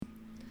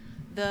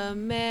The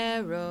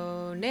Marinade.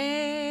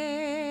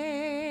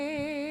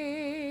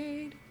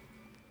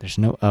 There's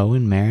no O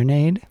in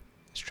Marinade.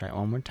 Let's try it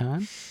one more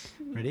time.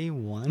 Ready?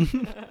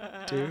 1,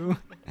 2,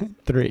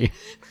 3.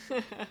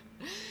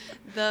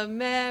 The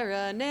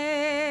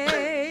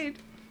Marinade.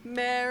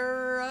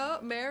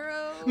 Marinade.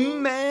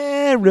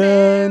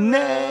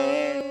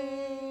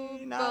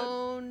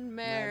 Bone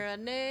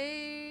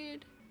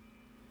marinade.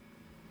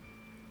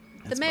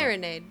 That's The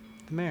Marinade.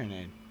 The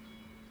Marinade.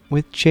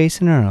 With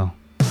Jason Earle.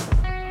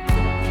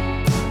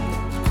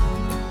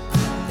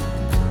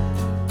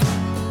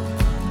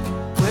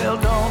 Well,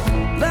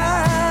 don't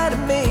lie to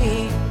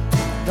me,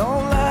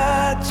 don't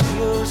lie to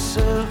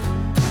yourself.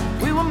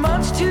 We were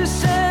much too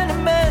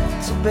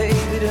sentimental,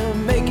 baby, to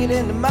make it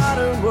in the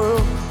modern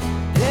world.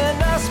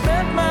 And I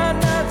spent my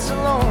nights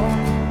alone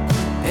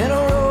in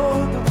a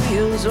road the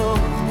wheels off.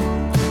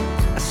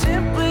 I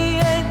simply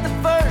ain't the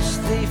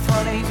first thief,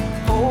 honey,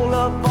 pulled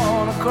up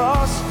on a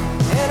cross.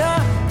 And I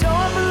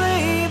don't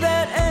believe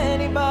that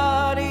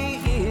anybody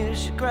here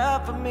should cry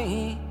for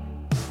me.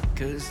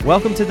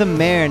 Welcome to The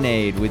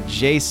Marinade with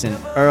Jason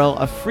Earle,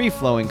 a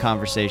free-flowing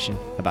conversation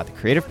about the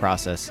creative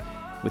process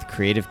with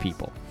creative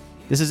people.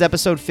 This is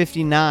episode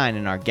 59,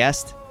 and our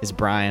guest is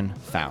Brian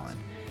Fallon.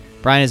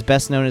 Brian is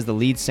best known as the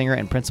lead singer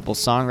and principal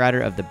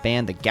songwriter of the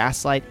band The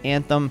Gaslight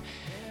Anthem.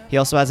 He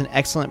also has an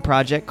excellent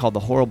project called The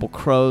Horrible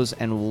Crows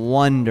and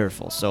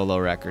wonderful solo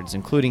records,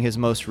 including his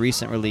most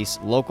recent release,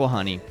 Local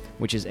Honey,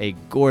 which is a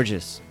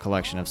gorgeous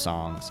collection of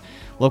songs.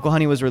 Local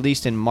Honey was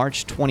released in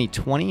March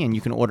 2020, and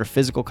you can order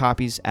physical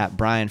copies at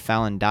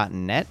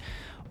brianfallon.net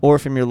or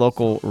from your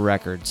local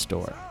record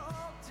store.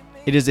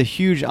 It is a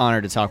huge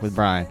honor to talk with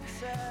Brian,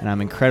 and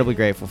I'm incredibly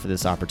grateful for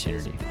this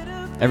opportunity.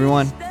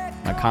 Everyone,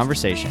 my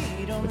conversation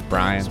with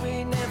Brian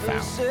Fallon.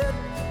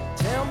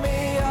 Tell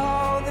me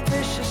all the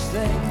vicious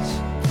things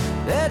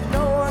that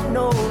no one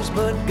knows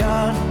but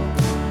God.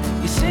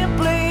 You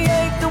simply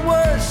ain't the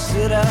worst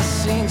that I've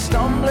seen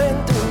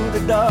stumbling through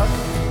the dark.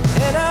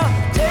 And I'll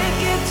take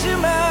it to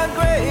my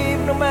grave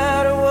no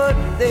matter what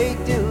they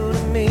do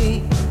to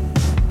me.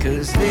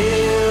 'Cause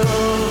they'll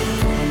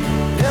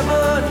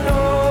never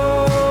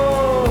know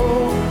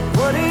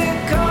what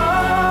it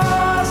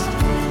cost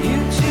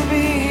you to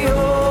be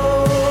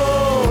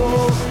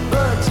old.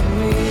 But to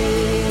me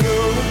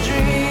you're a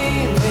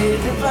dream, a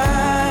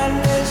divine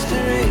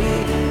mystery.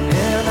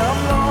 And I'm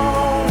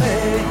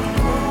lonely,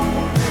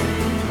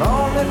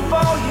 lonely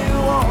for you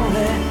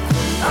only.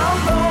 I'm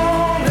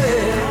lonely,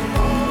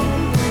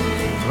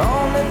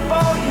 lonely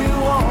for you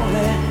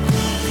only.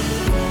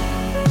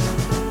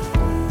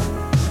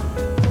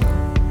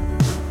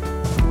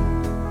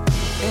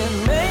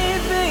 And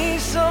maybe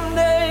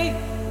someday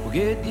we'll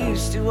get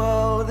used to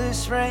all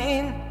this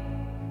rain,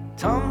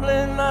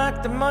 tumbling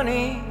like the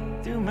money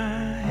through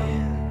my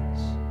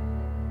hands.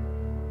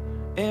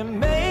 And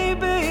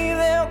maybe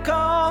they'll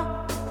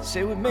call,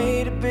 say we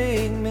made a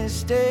big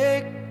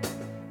mistake,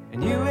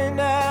 and you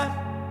and I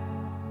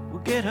will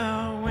get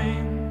our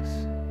wings.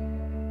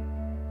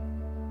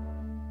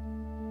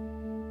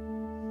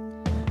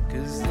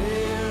 'Cause they'll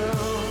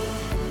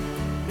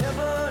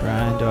never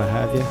Brian, do I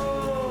have you?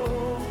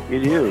 You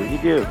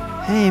do.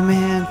 Hey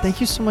man, thank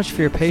you so much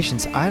for your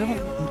patience. I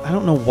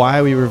don't know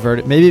why we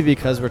reverted. Maybe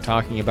because we're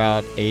talking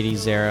about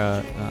 80s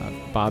era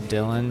Bob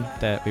Dylan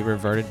that we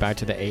reverted back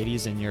to the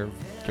 80s and your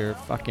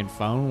fucking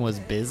phone was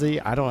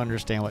busy. I don't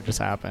understand what just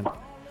happened.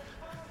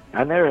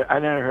 I never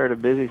heard a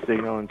busy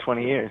signal in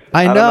 20 years.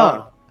 I don't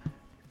know.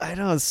 I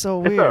know, it's so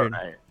It's weird. all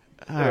right.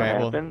 All right,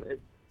 well, That's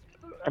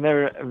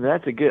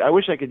a good. I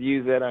wish I could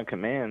use that on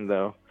command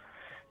though.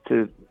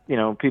 To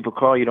people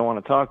call you don't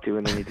want to talk to,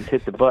 and then you just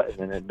hit the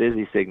button and it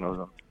busy signals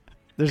them.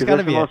 there's got to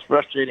That's be the most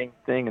frustrating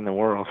thing in the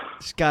world.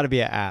 there's got to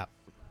be an app.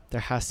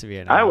 There has to be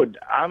an app.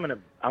 I'm gonna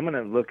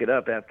look it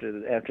up after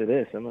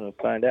this. I'm gonna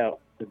find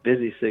out the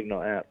busy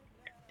signal app.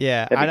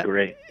 Yeah, That'd be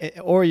great.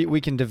 Or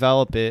we can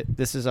develop it.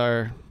 This is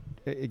our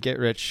get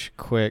rich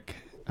quick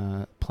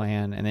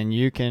plan, and then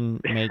you can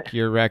make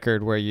your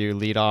record where you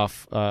lead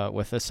off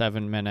with a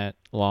 7-minute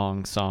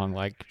long song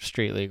like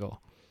Street Legal.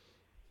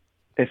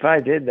 If I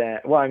did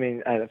that, well, I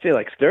mean, I feel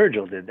like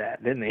Sturgill did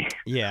that, didn't he?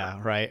 Yeah,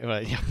 right.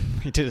 Well, yeah,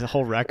 he did a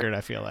whole record,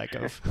 I feel like,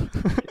 of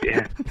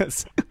Yeah.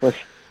 that's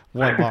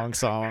one long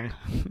song.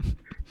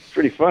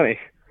 Pretty funny.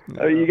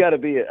 I mean, I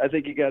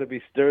think you got to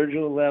be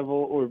Sturgill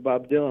level or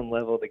Bob Dylan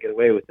level to get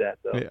away with that,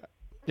 though. Yeah.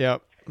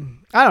 Yep.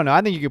 I don't know.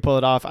 I think you could pull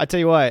it off. I tell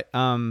you what,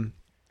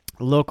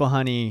 Local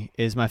Honey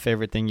is my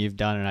favorite thing you've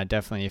done, and I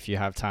definitely, if you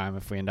have time,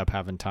 if we end up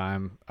having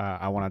time,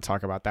 I want to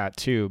talk about that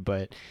too.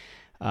 But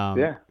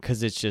yeah,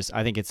 because it's just,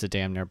 I think it's a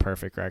damn near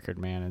perfect record,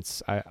 man.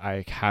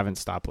 I haven't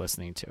stopped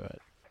listening to it.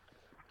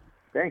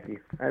 Thank you.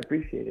 I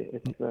appreciate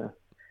it.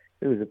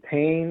 It was a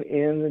pain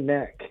in the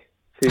neck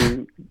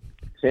to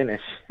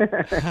finish.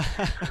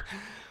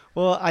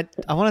 Well, I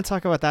want to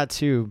talk about that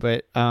too,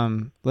 but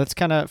let's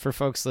kind of, for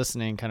folks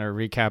listening, kind of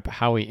recap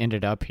how we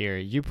ended up here.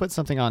 You put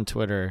something on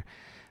Twitter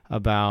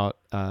about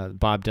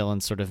Bob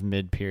Dylan's sort of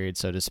mid-period,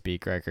 so to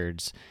speak,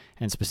 records,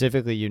 and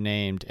specifically you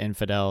named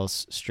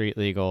Infidels, Street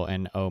Legal,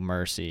 and Oh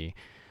Mercy.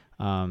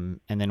 And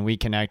then we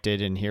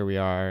connected, and here we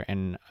are.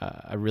 And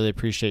I really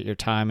appreciate your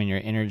time and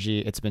your energy.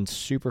 It's been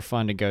super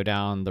fun to go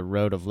down the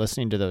road of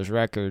listening to those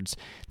records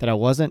that I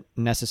wasn't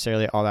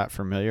necessarily all that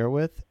familiar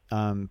with.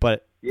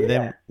 But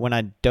then when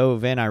I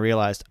dove in, I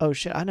realized, oh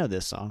shit, I know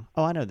this song.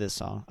 Oh, I know this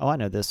song. Oh, I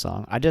know this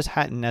song. I just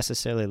hadn't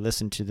necessarily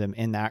listened to them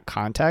in that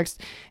context.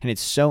 And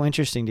it's so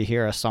interesting to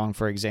hear a song,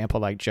 for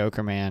example, like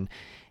Joker Man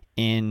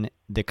in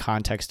the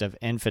context of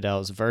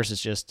Infidels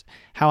versus just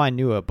how I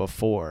knew it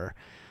before.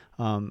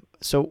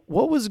 So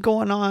what was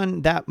going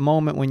on that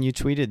moment when you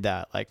tweeted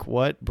that? Like,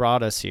 what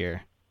brought us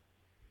here?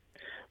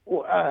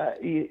 Well,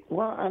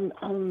 I'm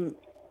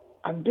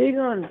big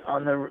on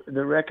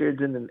the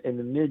records in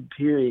the mid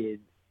period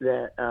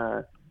that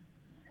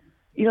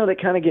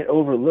that kind of get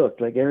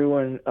overlooked. Like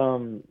everyone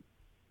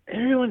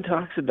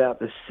talks about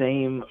the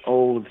same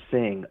old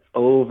thing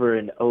over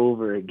and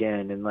over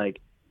again, and like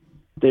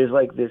there's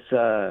like this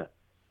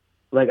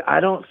like I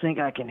don't think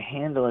I can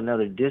handle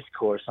another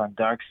discourse on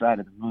Dark Side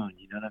of the Moon.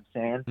 You know what I'm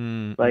saying?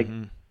 Mm-hmm. Like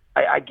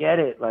I get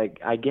it. Like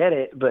I get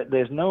it, but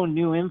there's no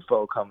new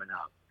info coming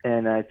up,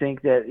 and I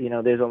think that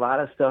there's a lot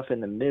of stuff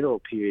in the middle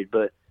period,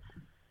 but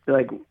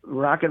like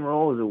rock and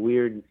roll is a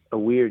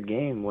weird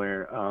game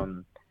where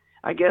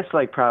I guess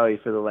like probably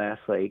for the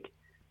last like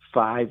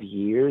 5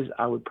 years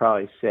I would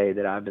probably say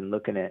that I've been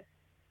looking at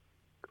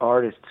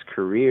artists'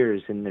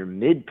 careers in their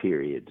mid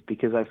periods,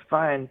 because I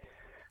find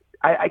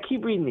I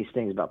keep reading these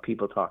things about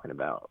people talking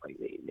about like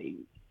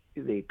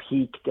they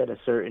peaked at a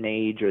certain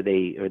age or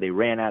they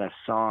ran out of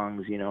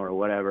songs, or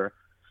whatever.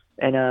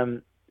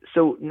 And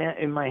so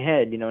in my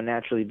head,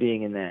 naturally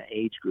being in that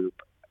age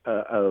group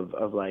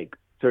of like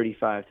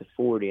 35 to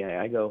 40,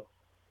 I go,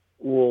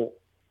 well,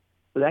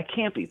 that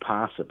can't be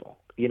possible,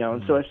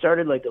 And so I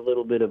started like a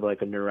little bit of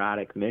like a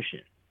neurotic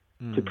mission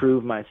to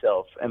prove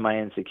myself and my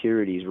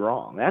insecurities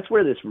wrong. That's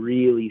where this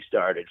really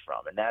started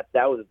from, and that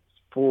was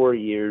 4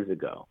 years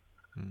ago.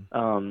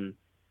 And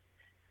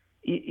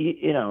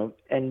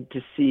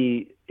to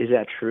see, is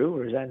that true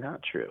or is that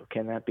not true?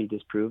 Can that be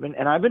disproven?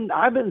 And I've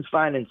been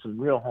finding some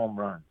real home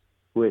runs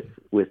with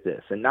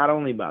this, and not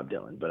only Bob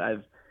Dylan, but I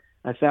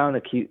found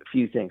a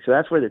few things. So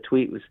that's where the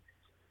tweet was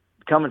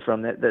coming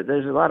from, that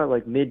there's a lot of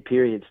like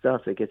mid-period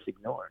stuff that gets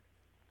ignored.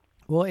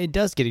 Well, it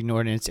does get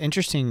ignored, and it's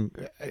interesting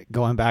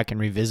going back and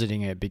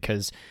revisiting it,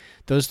 because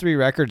those 3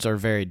 records are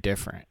very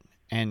different.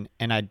 And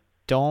I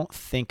don't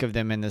think of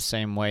them in the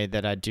same way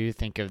that I do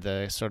think of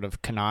the sort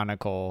of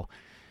canonical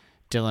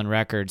Dylan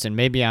records. And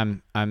maybe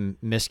I'm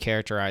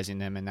mischaracterizing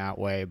them in that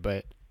way,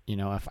 but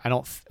if I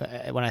don't,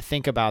 when I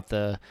think about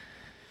the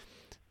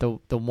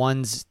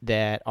ones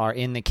that are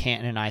in the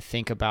canon, I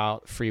think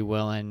about Free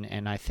Willin'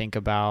 and I think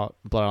about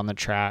Blood on the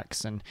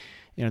Tracks, and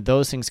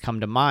those things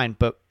come to mind.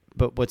 But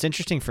what's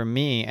interesting for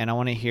me, and I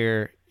want to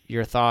hear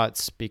your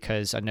thoughts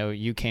because I know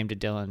you came to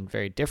Dylan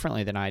very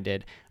differently than I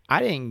did. I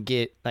didn't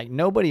get, like,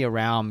 nobody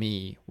around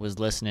me was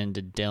listening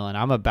to Dylan.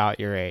 I'm about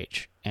your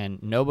age,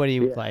 and nobody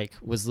like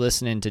was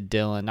listening to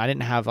Dylan. I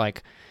didn't have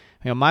like,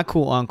 my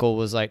cool uncle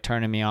was like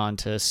turning me on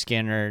to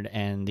Skynyrd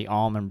and the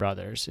Allman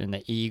Brothers and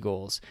the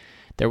Eagles.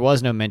 There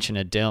was no mention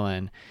of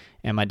Dylan,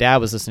 and my dad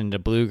was listening to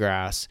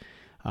bluegrass.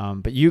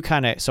 But you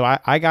kind of, so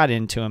I got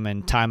into him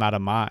in Time Out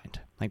of Mind,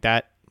 like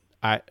that.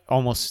 I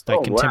almost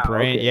like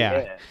contemporaneous, wow.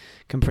 Okay,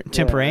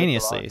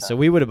 contemporaneously. So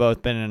we would have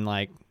both been in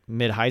like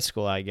mid high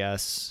school, I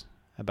guess.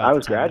 I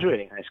was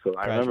graduating high school.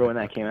 I remember when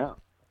that came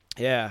out.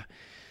 Yeah.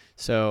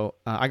 So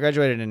I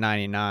graduated in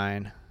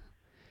 99.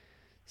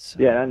 So,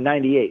 yeah,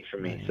 98 for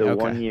me. So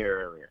okay. 1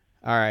 year earlier.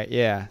 All right.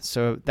 Yeah.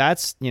 So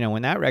that's,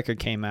 when that record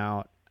came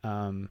out,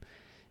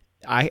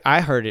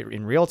 I heard it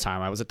in real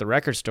time. I was at the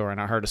record store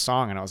and I heard a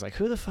song and I was like,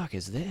 who the fuck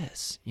is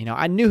this?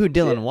 I knew who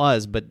Dylan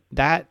was, but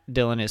that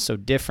Dylan is so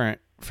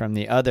different from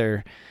the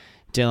other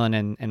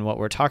Dylan and what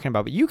we're talking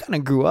about. But you kind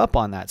of grew up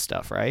on that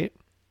stuff, right?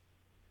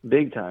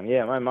 Big time.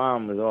 Yeah, my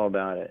mom was all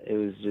about it. It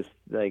was just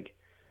like,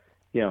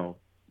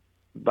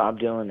 Bob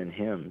Dylan and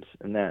hymns,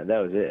 and that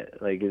was it.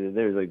 Like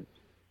there's like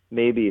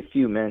maybe a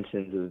few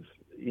mentions of,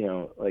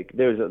 like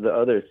there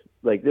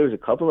was a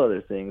couple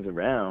other things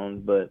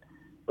around, but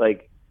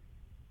like,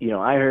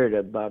 I heard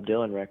a Bob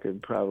Dylan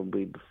record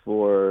probably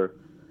before,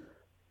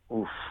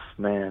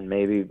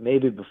 maybe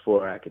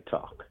before I could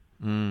talk.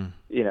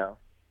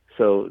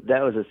 So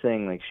that was a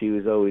thing. Like she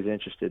was always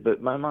interested, but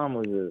my mom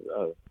was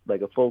a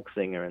folk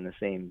singer in the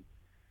same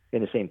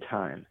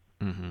time.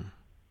 Mm-hmm.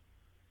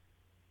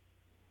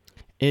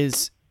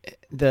 Is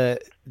the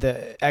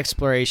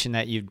exploration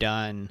that you've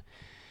done,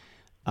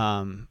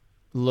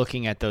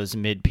 looking at those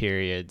mid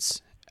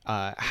periods,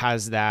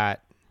 has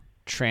that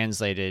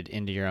translated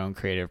into your own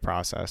creative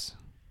process?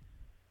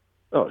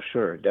 Oh,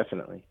 sure,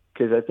 definitely.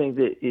 Because I think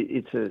that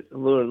it's a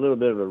little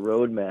bit of a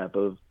roadmap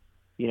of,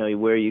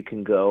 where you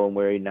can go and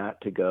where not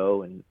to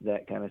go and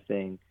that kind of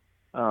thing.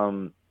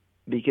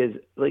 Because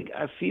like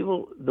I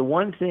feel the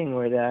one thing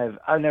where that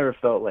I've never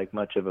felt like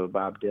much of a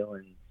Bob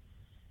Dylan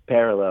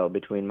parallel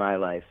between my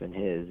life and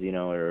his,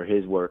 or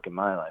his work and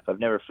my life. I've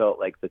never felt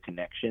like the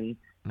connection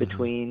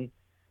between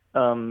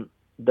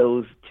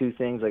those two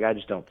things. Like I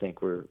just don't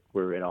think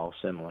we're at all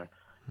similar.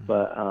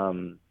 But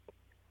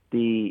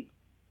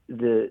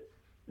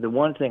the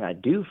one thing I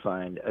do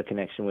find a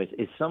connection with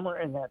is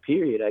somewhere in that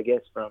period, I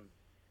guess from,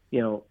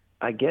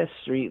 I guess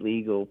Street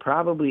Legal,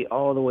 probably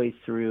all the way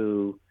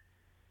through.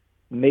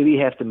 Maybe you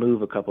have to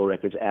move a couple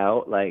records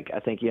out. Like, I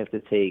think you have to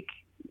take,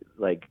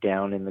 like,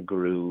 Down in the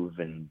Groove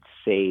and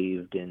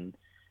Saved and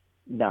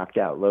Knocked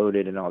Out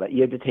Loaded and all that.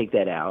 You have to take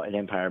that out, and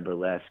Empire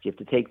Burlesque. You have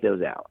to take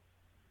those out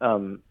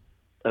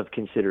of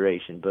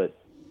consideration. But,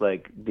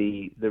 like,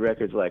 the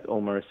records like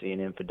Oh Mercy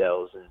and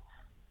Infidels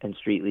and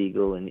Street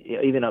Legal and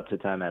even up to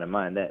Time Out of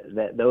Mind,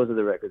 that those are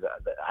the records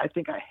that I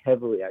think I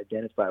heavily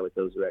identify with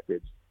those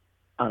records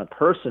on a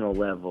personal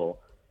level,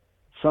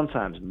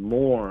 sometimes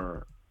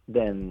more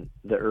than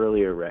the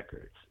earlier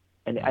records.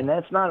 And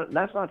that's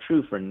not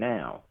true for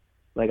now.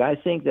 Like, I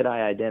think that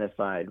I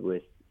identified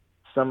with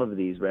some of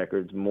these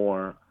records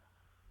more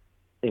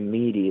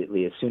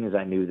immediately as soon as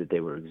I knew that they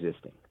were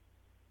existing.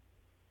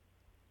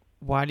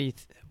 What do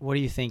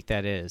you think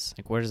that is?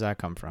 Like, where does that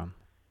come from?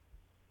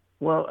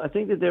 Well, I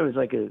think that there was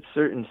like a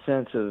certain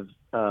sense of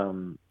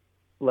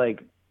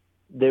like,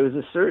 there was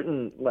a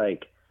certain,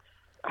 like,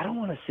 I don't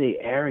want to say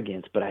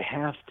arrogance, but I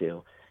have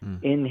to.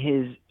 In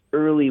his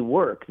early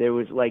work, there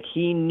was like,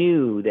 he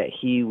knew that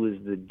he was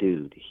the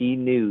dude. He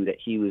knew that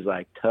he was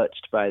like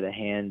touched by the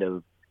hand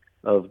of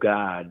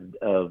God,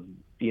 of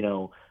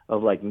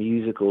like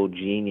musical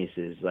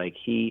geniuses. Like,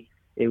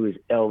 it was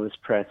Elvis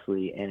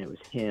Presley, and it was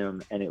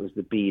him, and it was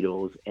the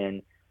Beatles,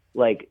 and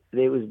like,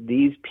 there was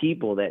these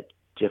people that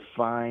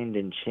defined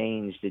and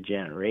changed the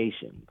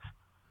generations,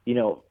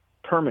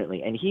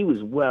 permanently. And he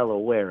was well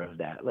aware of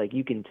that. Like,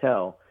 you can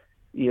tell,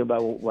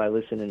 by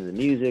listening to the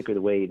music or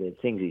the way the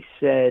things he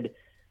said,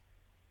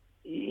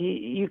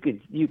 you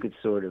could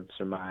sort of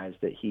surmise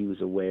that he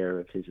was aware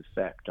of his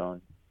effect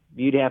on.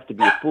 You'd have to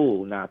be a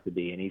fool not to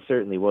be, and he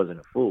certainly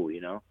wasn't a fool,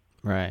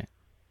 Right.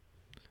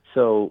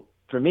 So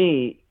for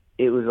me,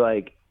 it was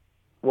like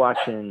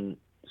watching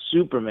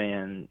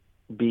Superman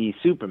be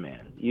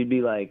Superman. You'd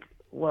be like,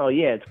 well,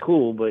 yeah, it's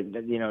cool, but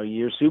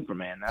you're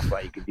Superman. That's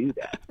why you could do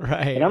that.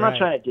 Right. And I'm not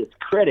trying to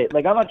discredit.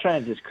 Like, I'm not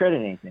trying to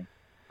discredit anything.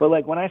 But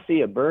like, when I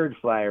see a bird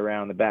fly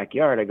around the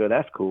backyard, I go,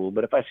 that's cool.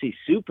 But if I see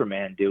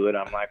Superman do it,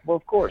 I'm like, well,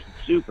 of course,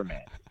 it's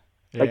Superman.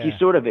 Yeah. Like, you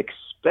sort of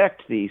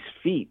expect these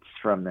feats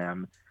from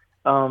them.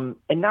 And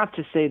not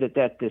to say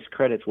that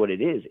discredits what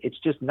it is. It's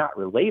just not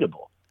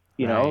relatable.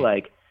 Right.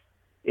 Like,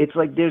 it's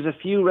like there's a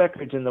few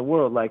records in the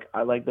world, like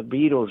I like the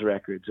Beatles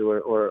records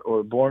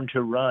or Born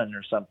to Run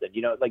or something.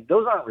 Like,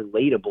 those aren't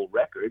relatable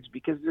records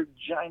because they're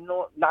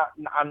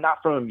I'm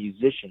not from a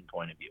musician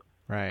point of view.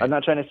 Right. I'm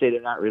not trying to say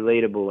they're not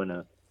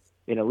relatable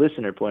in a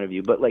listener point of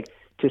view, but like,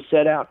 to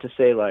set out to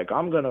say like,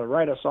 I'm gonna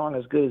write a song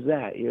as good as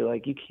that, you're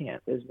like, you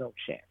can't. There's no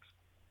chance.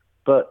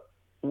 But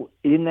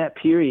in that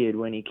period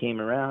when he came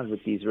around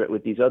with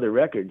these other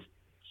records,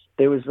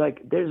 there was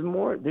like,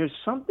 there's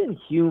something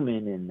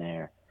human in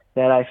there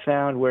that I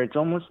found where it's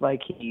almost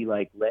like he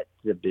like let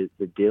the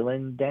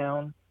Dylan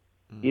down.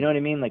 You know what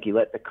I mean? Like, he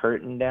let the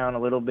curtain down a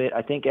little bit.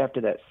 I think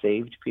after that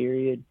Saved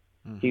period,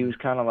 he was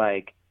kind of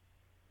like,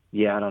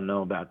 yeah, I don't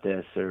know about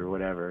this or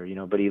whatever,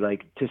 but he,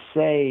 like, to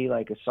say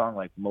like a song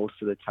like Most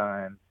of the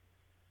Time,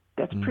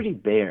 that's pretty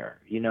bare,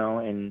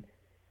 and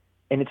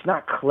it's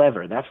not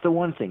clever. That's the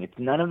one thing. It's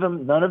none of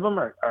them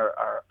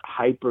are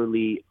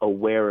hyperly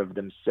aware of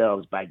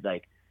themselves by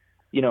like,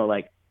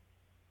 like,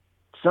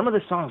 some of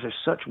the songs are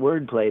such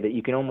wordplay that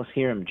you can almost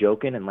hear him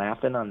joking and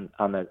laughing on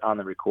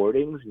the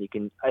recordings,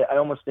 and I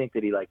almost think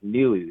that he like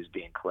knew he was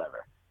being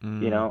clever,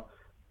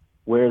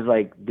 Whereas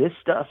like this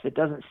stuff, it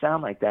doesn't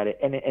sound like that.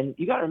 And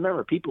you got to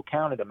remember, people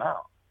counted him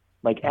out.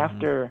 Like,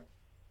 after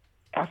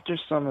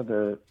some of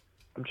the,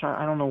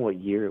 I don't know what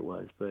year it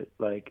was, but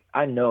like,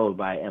 I know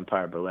by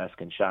Empire Burlesque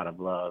and Shot of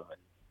Love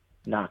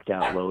and Knocked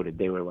Out Loaded,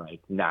 they were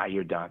like, nah,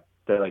 you're done.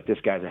 They're like, this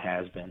guy's a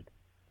has-been.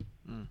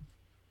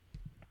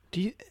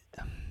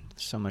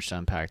 So much to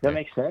unpack Does that there.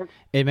 make sense?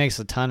 It makes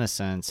a ton of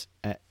sense.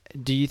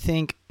 Do you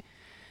think,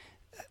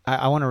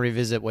 I want to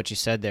revisit what you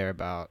said there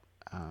about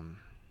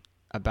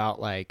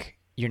like,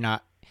 you're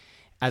not,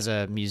 as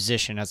a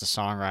musician, as a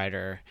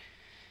songwriter,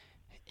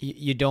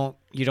 you don't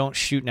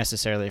shoot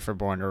necessarily for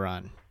Born to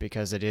Run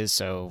because it is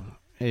so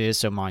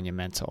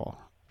monumental.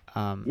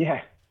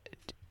 Yeah.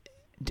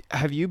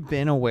 Have you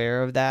been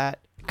aware of that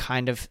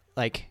kind of,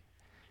 like,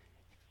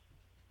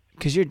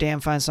 because you're a damn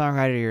fine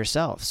songwriter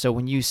yourself. So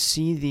when you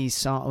see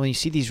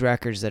these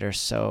records that are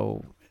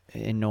so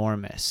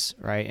enormous,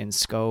 right, in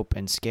scope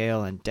and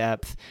scale and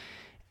depth,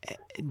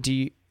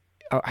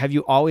 have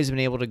you always been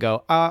able to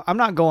go, I'm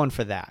not going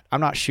for that,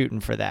 I'm not shooting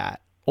for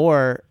that,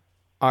 or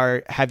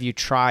have you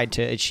tried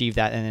to achieve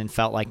that and then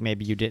felt like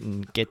maybe you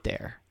didn't get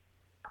there?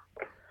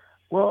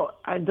 Well,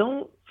 I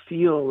don't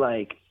feel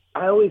like,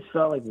 I always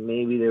felt like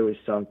maybe there was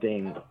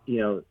something,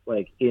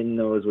 like in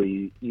those where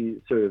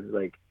you sort of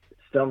like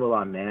stumble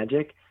on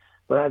magic,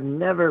 but I've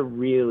never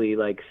really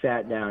like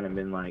sat down and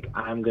been like,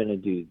 I'm going to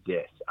do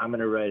this. I'm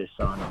going to write a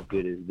song as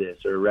good as this,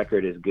 or a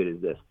record as good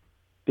as this,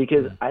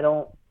 because I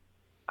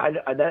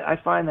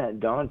find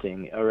that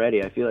daunting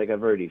already. I feel like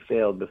I've already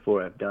failed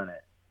before I've done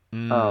it.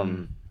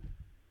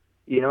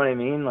 You know what I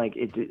mean? Like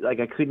like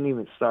I couldn't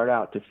even start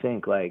out to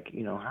think like,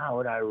 how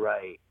would I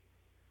write,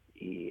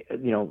 Meet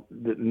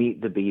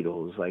the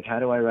Beatles? Like, how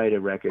do I write a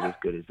record as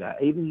good as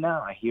that? Even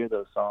now I hear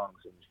those songs,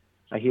 and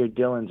I hear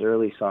Dylan's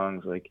early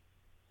songs. Like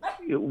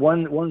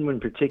one in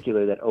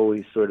particular that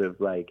always sort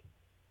of like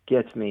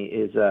gets me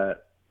is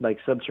like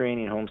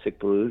Subterranean Homesick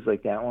Blues,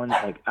 like that one.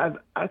 Like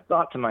I've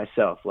thought to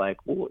myself, like,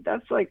 well,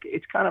 that's like,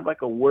 it's kind of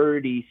like a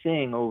wordy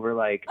thing over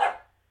like,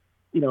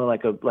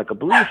 like a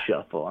blues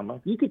shuffle. I'm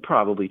like, you could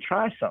probably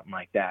try something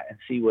like that and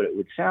see what it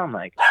would sound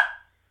like.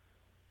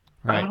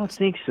 Right. I don't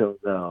think so,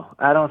 though.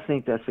 I don't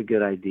think that's a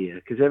good idea,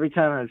 because every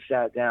time I've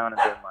sat down and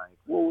been like,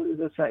 well, what does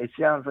that sound? It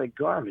sounds like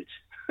garbage.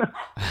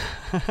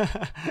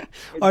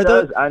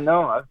 I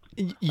know.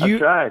 I've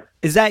tried.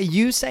 Is that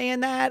you saying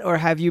that, or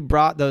have you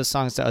brought those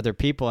songs to other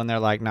people and they're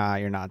like, nah,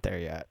 you're not there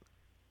yet?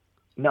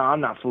 No,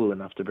 I'm not fool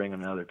enough to bring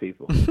them to other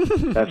people.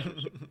 That's for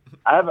sure.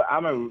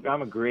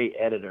 I'm a great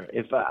editor.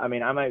 I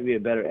might be a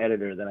better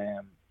editor than I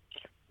am,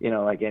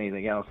 like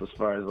anything else, as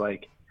far as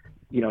like,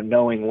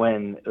 knowing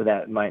when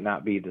that might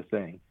not be the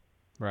thing.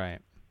 Right.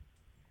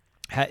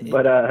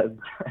 But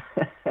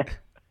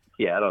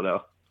yeah, I don't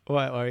know.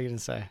 What are you gonna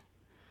say?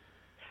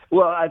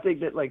 Well, I think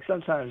that like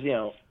sometimes,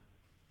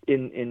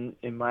 in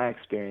my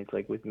experience,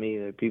 like with me,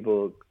 the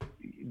people,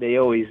 they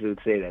always would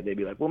say that. They'd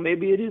be like, well,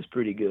 maybe it is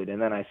pretty good, and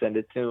then I send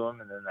it to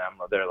them, and then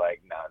they're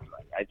like, no,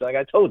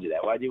 I told you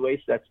that. Why'd you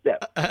waste that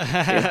step?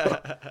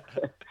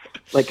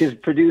 Like his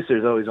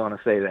producers always want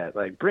to say that,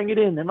 like, bring it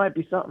in. There might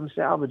be something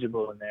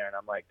salvageable in there, and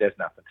I'm like, there's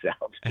nothing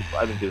salvageable.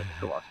 I've been doing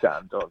this a long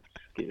time. Don't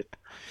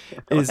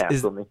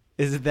hassle me.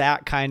 Is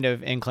that kind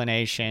of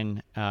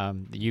inclination,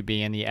 you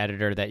being the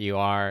editor that you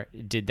are,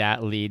 did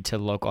that lead to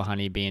Local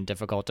Honey being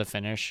difficult to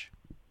finish?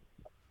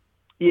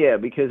 Yeah,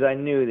 because I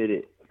knew that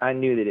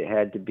it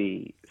had to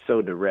be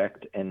so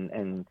direct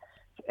and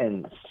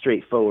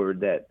straightforward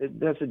that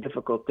that's a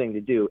difficult thing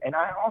to do. And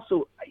I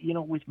also,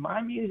 with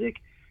my music,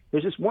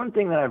 there's just one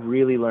thing that I've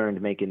really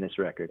learned making this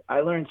record.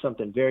 I learned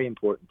something very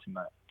important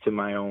to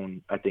my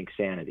own, I think,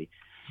 sanity,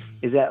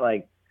 is that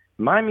like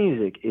my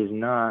music is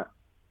not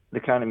the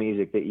kind of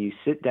music that you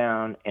sit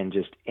down and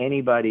just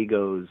anybody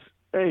goes,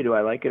 hey, do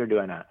I like it or do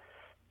I not?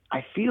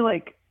 I feel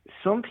like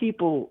some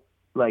people,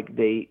 like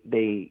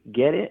they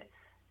get it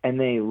and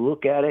they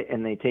look at it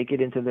and they take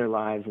it into their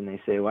lives and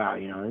they say, wow,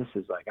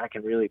 this is like, I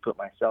can really put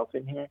myself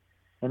in here.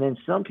 And then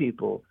some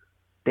people,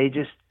 they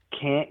just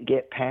can't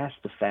get past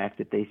the fact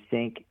that they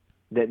think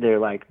that they're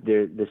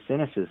the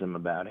cynicism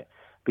about it,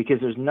 because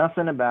there's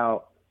nothing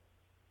about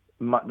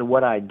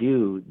what I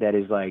do that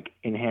is like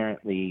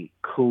inherently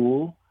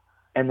cool.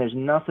 And there's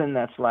nothing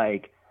that's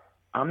like,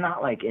 I'm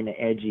not like an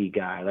edgy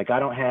guy. Like I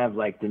don't have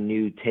like the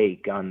new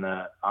take on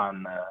the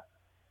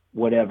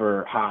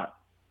whatever hot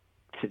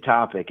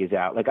topic is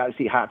out. Like I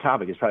see hot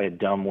topic is probably a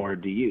dumb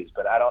word to use,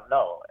 but I don't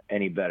know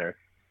any better.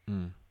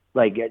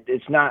 Like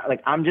it's not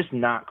like, I'm just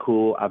not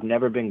cool. I've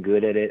never been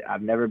good at it.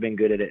 I've never been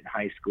good at it in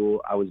high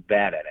school. I was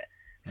bad at it.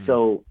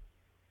 So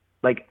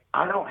like,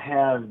 I don't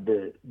have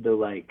the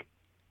like,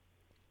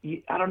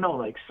 I don't know,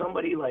 like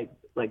somebody like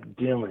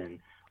Dylan,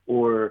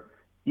 or,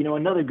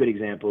 another good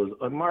example is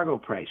like Margot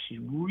Price. She's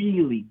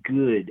really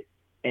good,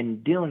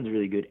 and Dylan's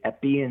really good at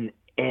being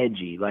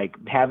edgy, like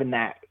having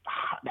that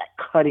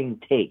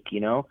cutting take,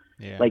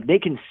 Yeah. Like they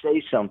can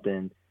say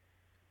something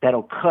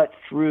that'll cut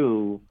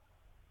through.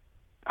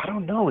 I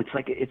don't know. It's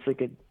like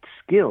a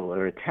skill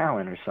or a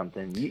talent or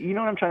something. You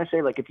know what I'm trying to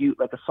say? Like if you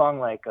like a song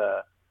like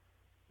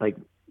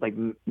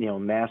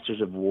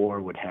Masters of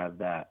War would have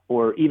that,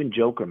 or even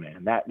Joker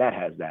Man, that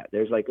has that.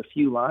 There's like a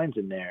few lines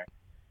in there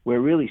where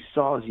it really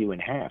saws you in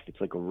half. It's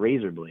like a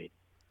razor blade,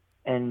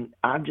 and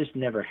I've just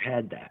never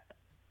had that.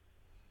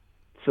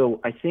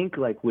 So I think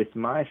like with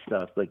my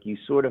stuff, like you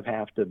sort of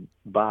have to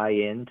buy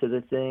into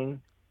the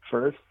thing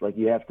first. Like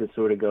you have to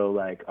sort of go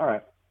like, all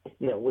right,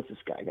 what's this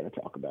guy going to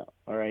talk about?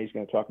 All right, he's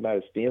going to talk about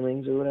his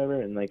feelings or whatever.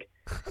 And like,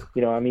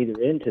 I'm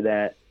either into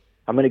that,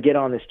 I'm going to get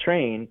on this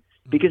train,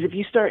 because if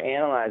you start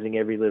analyzing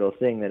every little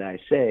thing that I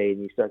say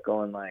and you start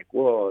going like,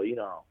 well,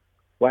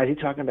 why is he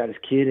talking about his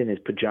kid in his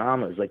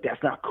pajamas? Like,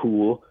 that's not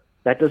cool.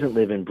 That doesn't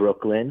live in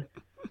Brooklyn.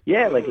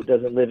 Yeah, like it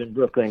doesn't live in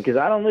Brooklyn, because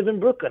I don't live in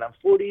Brooklyn. I'm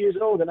 40 years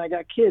old and I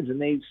got kids and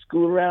they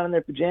school around in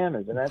their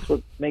pajamas. And that's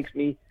what makes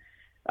me,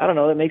 I don't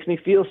know, it makes me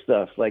feel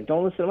stuff. Like,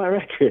 don't listen to my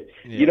record.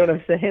 Yeah. You know what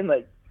I'm saying?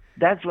 Like,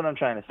 that's what I'm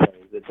trying to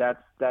say, is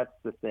that's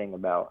the thing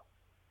about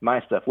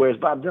my stuff. Whereas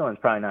Bob Dylan's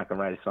probably not going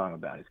to write a song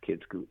about his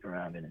kid scooting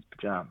around in his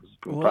pajamas. It's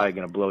probably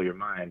going to blow your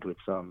mind with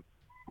some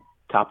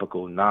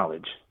topical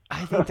knowledge.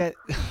 I think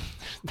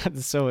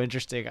that's so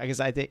interesting, because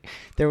I think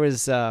there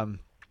was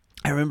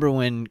I remember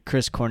when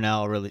Chris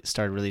Cornell really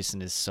started releasing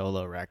his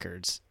solo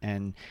records,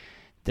 and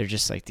they're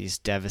just like these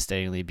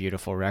devastatingly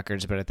beautiful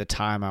records. But at the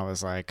time, I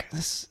was like,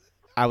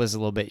 I was a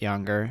little bit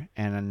younger,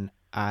 and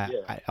I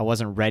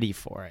wasn't ready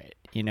for it,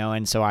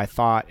 And so I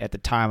thought at the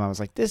time, I was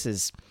like, this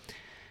is,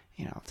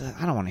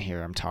 I don't want to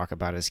hear him talk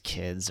about his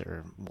kids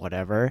or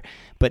whatever.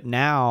 But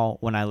now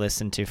when I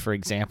listen to, for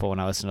example, when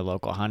I listen to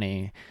Local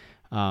Honey,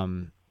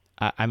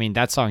 I mean,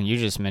 that song you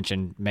just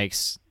mentioned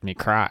makes me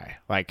cry.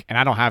 Like, and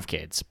I don't have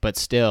kids, but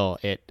still,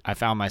 I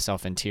found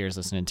myself in tears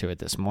listening to it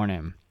this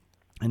morning.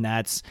 And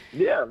that's...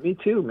 Yeah, me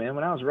too, man.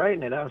 When I was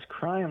writing it, I was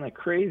crying like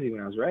crazy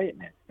when I was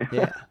writing it.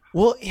 Yeah.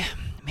 Well, yeah,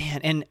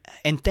 man,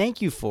 and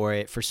thank you for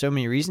it for so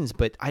many reasons.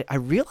 But I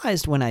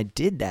realized when I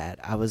did that,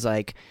 I was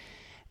like,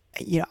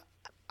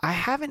 I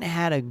haven't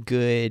had a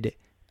good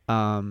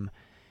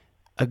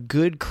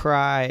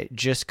cry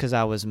just because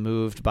I was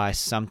moved by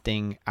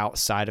something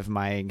outside of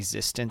my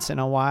existence in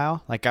a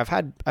while. Like I've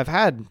had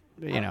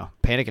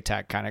panic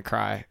attack kind of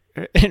cry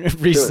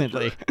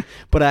recently, sure.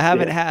 But I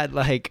haven't had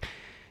like,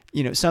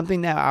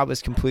 something that I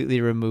was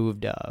completely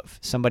removed of,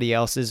 somebody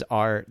else's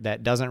art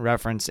that doesn't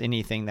reference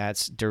anything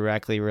that's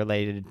directly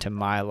related to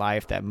my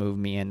life that moved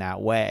me in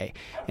that way.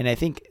 And I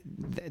think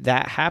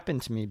that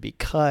happened to me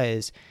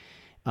because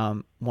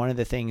one of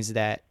the things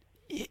that,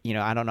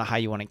 I don't know how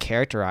you want to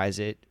characterize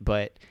it,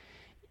 but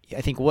I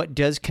think what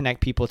does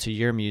connect people to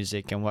your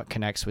music and what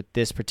connects with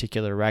this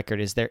particular record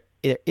is there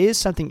is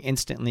something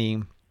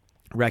instantly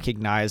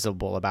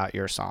recognizable about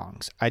your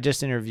songs. I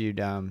just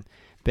interviewed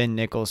Ben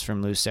Nichols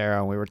from Lucero,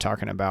 and we were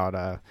talking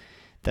about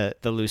the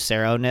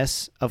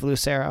Lucero-ness of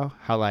Lucero,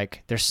 how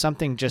like there's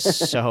something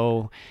just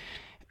so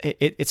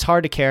it's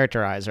hard to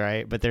characterize,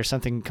 right? But there's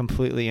something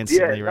completely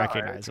instantly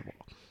recognizable.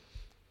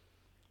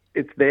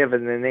 They have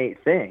an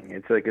innate thing.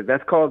 It's like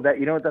that's called that.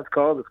 You know what that's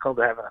called? It's called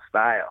having a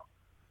style.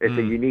 It's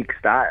a unique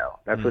style.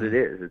 That's what it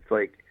is. It's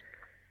like,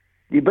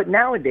 but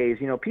nowadays,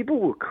 people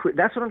will.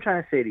 That's what I'm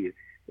trying to say to you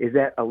is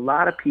that a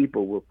lot of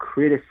people will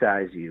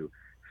criticize you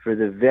for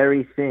the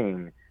very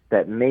thing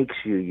that makes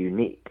you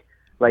unique.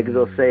 Like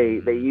they'll say,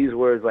 they use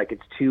words like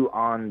it's too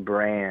on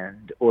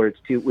brand or it's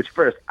too. Which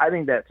first, I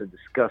think that's a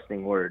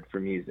disgusting word for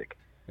music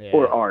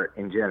or art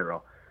in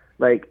general.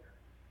 Like.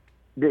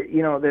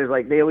 There's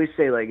like they always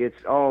say like it's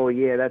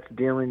that's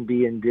Dylan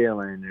being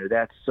Dylan, or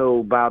that's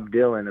so Bob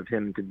Dylan of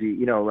him to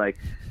be like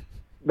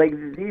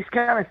these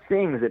kind of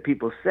things that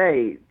people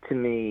say to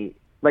me,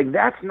 like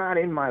that's not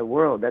in my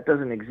world, that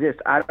doesn't exist.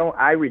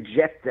 I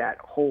reject that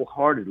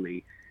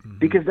wholeheartedly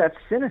because that's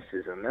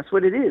cynicism. That's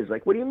what it is.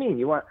 Like, what do you mean?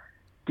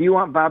 Do you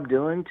want Bob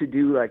Dylan to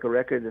do like a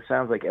record that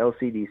sounds like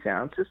LCD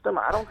Sound System?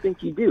 I don't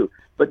think you do.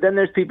 But then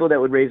there's people that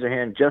would raise their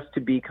hand just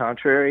to be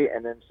contrary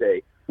and then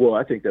say, well,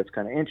 I think that's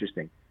kind of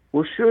interesting.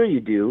 Well, sure you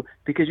do,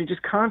 because you're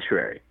just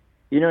contrary.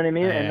 You know what I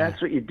mean? Yeah. And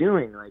that's what you're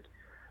doing. Like,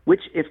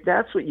 which, if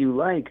that's what you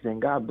like, then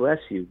God bless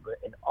you. But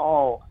in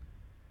all,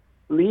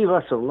 leave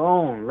us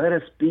alone. Let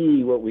us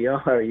be what we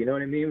are. You know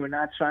what I mean? We're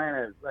not trying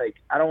to like.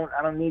 I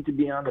don't need to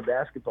be on the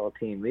basketball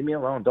team. Leave me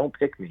alone. Don't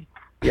pick me.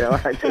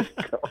 I just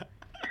don't.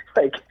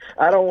 Like,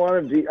 I don't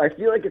want to be. I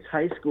feel like it's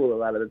high school a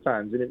lot of the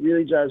times, and it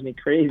really drives me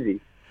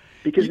crazy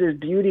because there's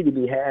beauty to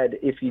be had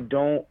if you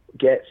don't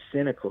get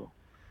cynical.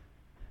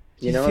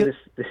 This.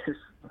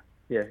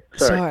 Yeah.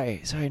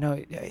 Sorry. No.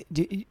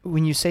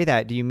 When you say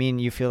that, do you mean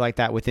you feel like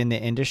that within the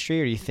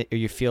industry, or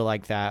you feel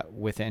like that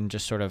within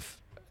just sort of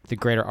the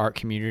greater art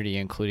community,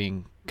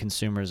 including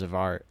consumers of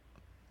art?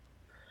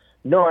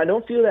 No, I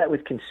don't feel that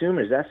with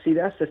consumers. That's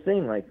the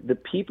thing. Like the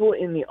people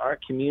in the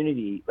art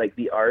community, like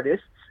the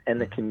artists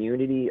and the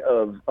community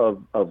of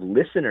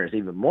listeners,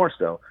 even more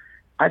so.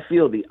 I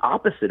feel the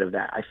opposite of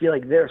that. I feel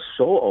like they're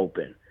so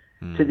open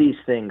to these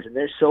things, and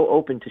they're so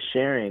open to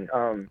sharing.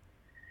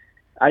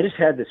 I just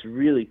had this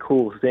really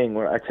cool thing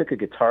where I took a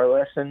guitar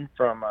lesson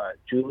from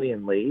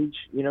Julian Lage.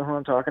 You know who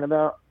I'm talking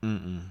about?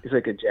 Mm-mm. He's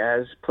like a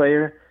jazz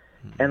player.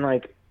 And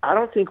like, I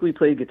don't think we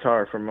played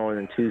guitar for more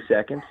than 2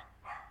 seconds.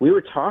 We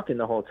were talking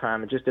the whole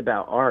time just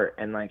about art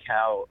and like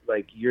how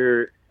like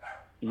your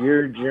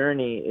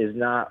journey is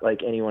not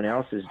like anyone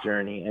else's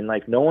journey. And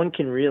like, no one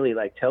can really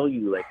like tell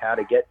you like how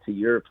to get to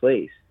your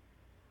place.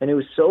 And it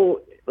was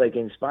so like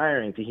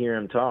inspiring to hear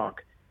him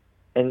talk.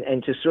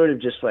 And to sort of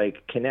just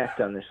like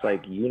connect on this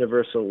like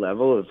universal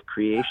level of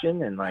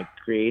creation and like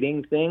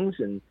creating things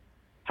and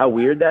how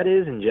weird that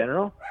is in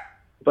general.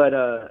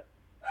 But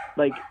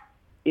like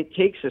it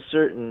takes a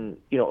certain,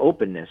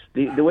 openness.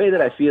 The way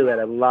that I feel that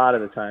a lot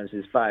of the times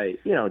is by,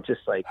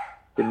 just like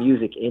the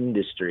music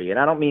industry. And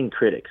I don't mean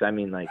critics. I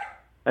mean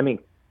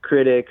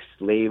critics,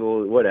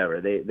 label,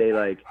 whatever. They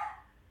like,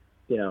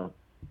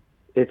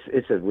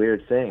 it's a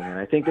weird thing. And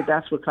I think that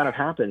that's what kind of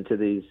happened to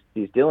these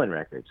Dylan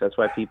records. That's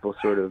why people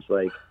sort of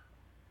like,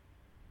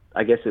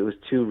 I guess it was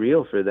too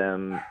real for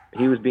them.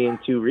 He was being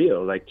too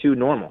real, like too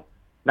normal.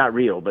 Not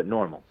real, but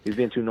normal. He was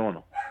being too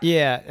normal.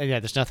 Yeah.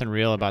 There's nothing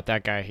real about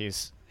that guy.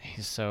 He's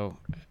so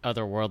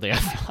otherworldly, I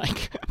feel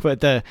like.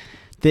 But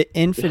the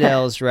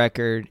Infidels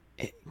record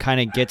kind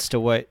of gets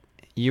to what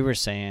you were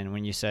saying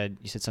when you said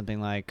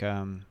something like,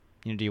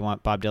 do you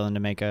want Bob Dylan to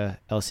make a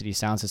LCD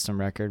Sound System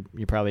record?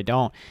 You probably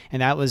don't.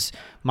 And that was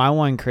my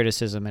one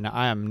criticism, and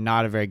I am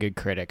not a very good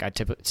critic. I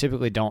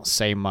typically don't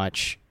say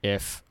much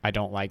if I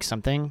don't like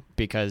something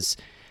because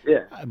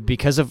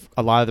of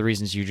a lot of the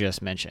reasons you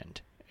just mentioned.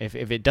 If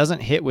it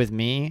doesn't hit with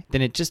me,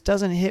 then it just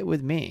doesn't hit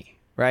with me,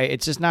 right?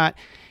 It's just not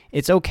 –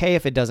 it's okay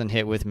if it doesn't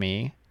hit with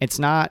me. It's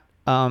not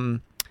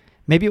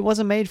maybe it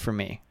wasn't made for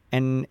me.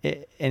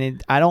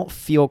 I don't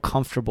feel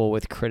comfortable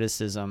with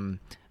criticism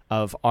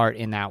of art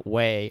in that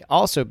way.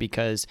 Also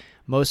because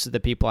most of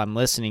the people I'm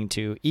listening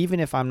to, even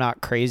if I'm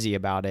not crazy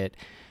about it,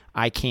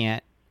 I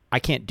can't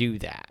do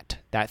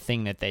that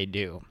thing that they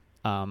do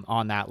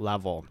on that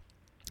level.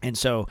 And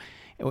so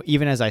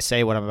even as I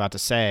say what I'm about to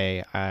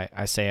say,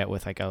 I say it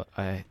with like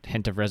a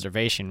hint of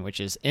reservation, which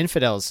is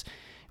Infidels,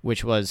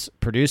 which was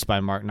produced by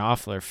Mark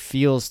Knopfler,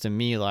 feels to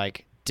me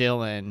like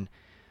Dylan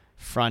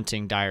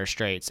fronting Dire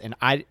Straits. And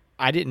I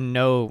didn't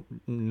know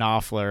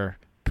Knopfler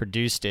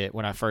produced it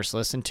when I first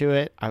listened to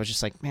it. I was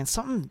just like, man,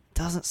 something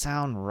doesn't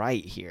sound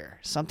right here.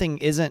 Something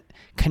isn't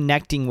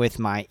connecting with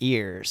my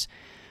ears.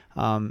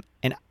 And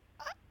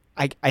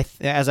I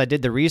as I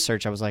did the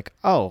research, I was like,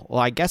 oh, well,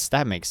 I guess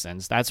that makes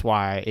sense. That's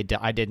why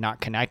I did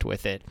not connect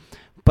with it.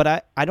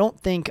 But I don't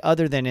think,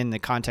 other than in the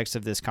context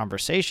of this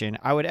conversation,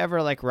 I would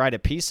ever like write a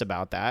piece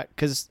about that,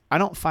 because I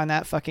don't find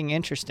that fucking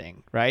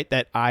interesting, right?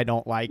 That I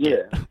don't like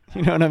it.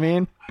 You know what I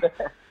mean?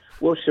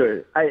 Well,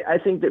 sure. I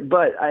think that,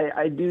 but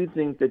I do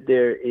think that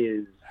there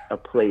is a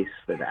place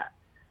for that.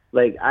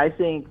 Like, I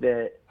think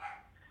that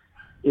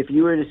if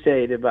you were to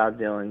say to Bob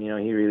Dylan,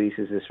 he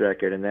releases this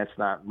record and that's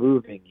not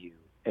moving you,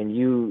 and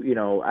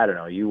I don't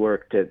know, you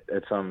worked at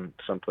some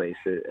place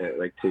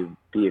like to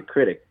be a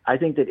critic, I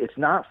think that it's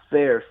not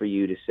fair for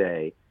you to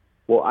say,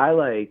 well, I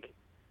like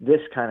this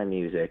kind of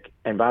music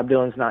and Bob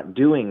Dylan's not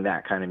doing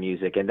that kind of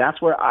music, and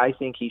that's where I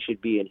think he should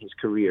be in his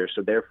career,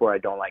 so therefore I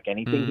don't like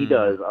anything he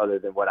does other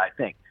than what I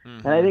think.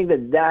 And I think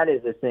that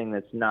is a thing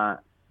that's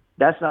not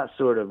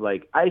sort of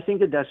like, I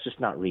think that's just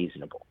not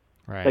reasonable.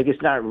 Right. Like,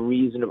 it's not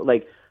reasonable.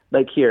 Like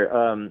here,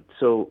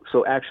 so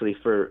actually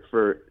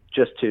for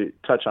just to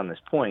touch on this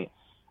point,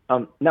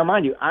 now,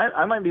 mind you,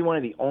 I might be one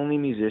of the only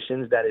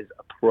musicians that is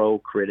a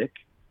pro-critic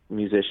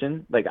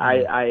musician. Like,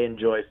 I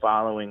enjoy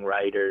following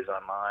writers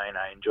online.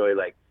 I enjoy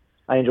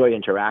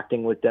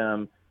interacting with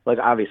them. Like,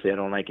 obviously, I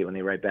don't like it when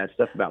they write bad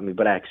stuff about me,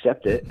 but I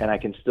accept it, and I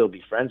can still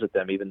be friends with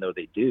them even though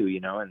they do,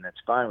 and that's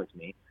fine with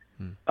me.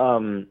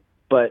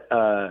 But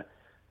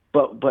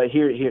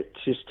here,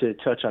 just to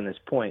touch on this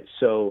point.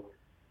 So,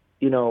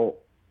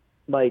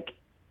 like,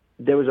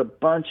 there was a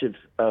bunch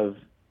of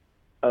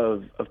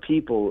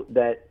people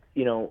that,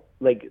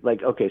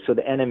 like, okay, so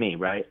the Enemy,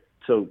 right?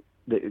 So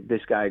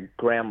this guy,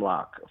 Graham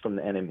Locke from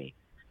the Enemy,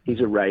 he was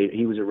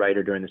a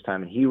writer during this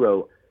time, and he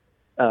wrote,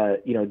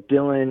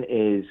 Dylan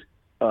is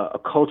a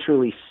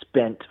culturally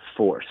spent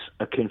force,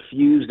 a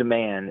confused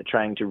man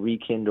trying to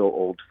rekindle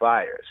old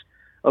fires.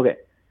 Okay,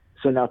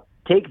 so now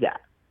take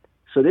that.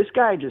 So this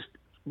guy just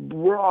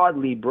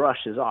broadly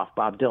brushes off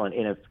Bob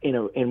Dylan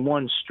in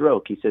one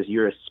stroke. He says,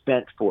 you're a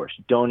spent force.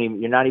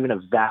 You're not even a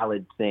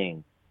valid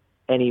thing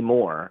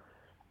anymore.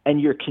 And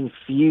you're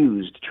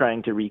confused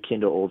trying to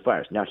rekindle old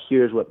fires. Now,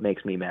 here's what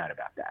makes me mad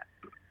about that.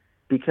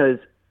 Because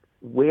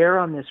where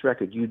on this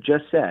record, you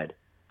just said,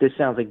 this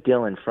sounds like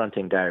Dylan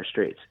fronting Dire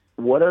Straits.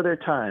 What other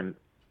time,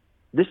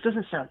 this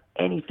doesn't sound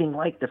anything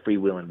like the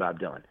freewheeling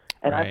Bob Dylan.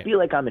 And Right. I feel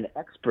like I'm an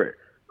expert.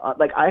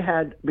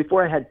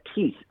 Before I had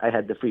teeth, I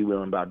had the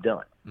freewheeling Bob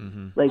Dylan.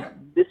 Mm-hmm. Like,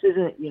 this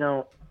isn't,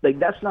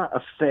 that's not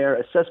a fair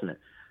assessment.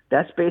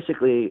 That's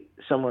basically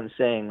someone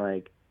saying,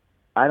 like,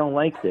 I don't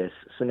like this,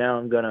 so now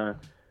I'm going to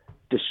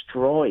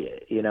destroy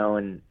it,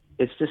 and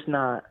it's just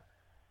not,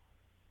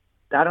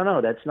 I don't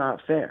know, that's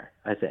not fair,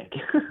 I think.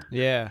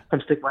 Yeah.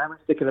 Why am I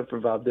sticking up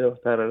for Bob Dylan?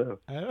 I don't know.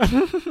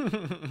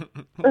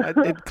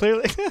 It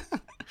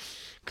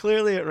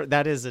clearly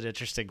that is an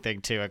interesting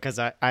thing too, because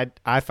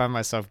I find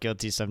myself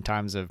guilty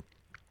sometimes of,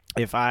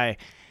 if I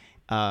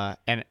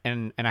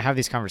and I have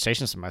these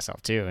conversations with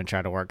myself too and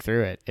try to work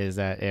through it, is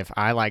that if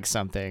I like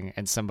something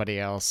and somebody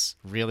else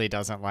really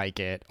doesn't like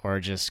it, or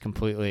just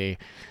completely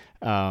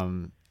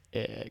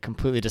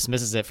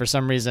dismisses it for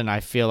some reason, I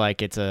feel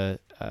like it's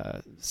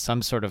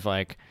some sort of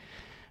like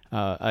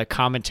a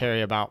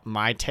commentary about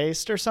my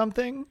taste or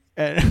something,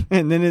 and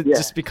then it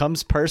just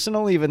becomes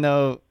personal, even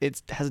though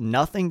it has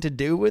nothing to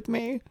do with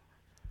me.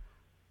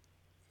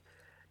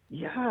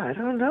 Yeah, I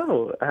don't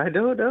know.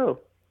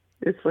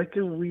 It's like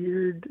a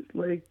weird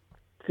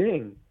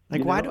thing.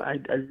 Like, why do I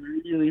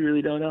really,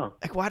 really don't know.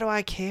 Like, why do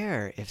I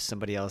care if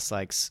somebody else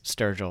likes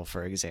Sturgill,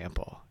 for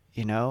example?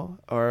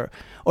 Or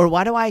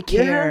why do I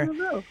care? Yeah, I don't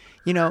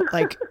know.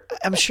 Like,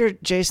 I'm sure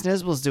Jason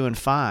Isbell's doing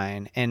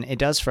fine, and it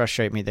does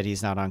frustrate me that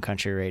he's not on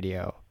country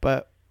radio.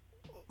 But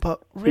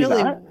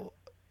really,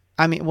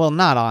 I mean, well,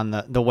 not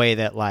on the way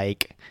that,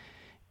 like,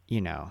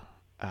 not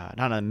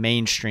on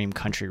mainstream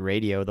country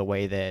radio the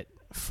way that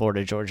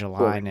Florida Georgia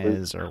Line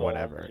is, or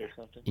whatever.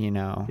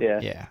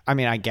 Yeah. I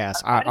mean, I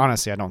guess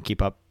honestly I don't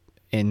keep up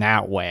in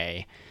that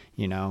way,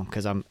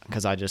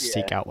 because I just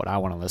seek out what I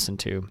want to listen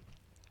to.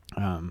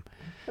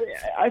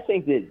 I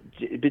think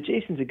but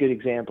Jason's a good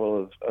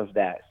example of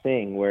that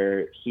thing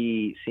where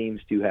he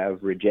seems to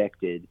have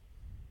rejected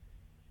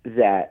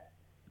that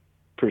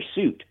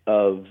pursuit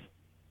of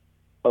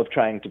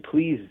trying to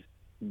please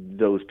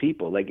those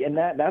people. Like, and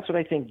that's what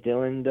I think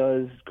Dylan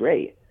does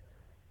great.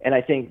 And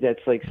I think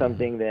that's like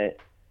something that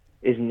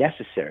is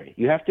necessary.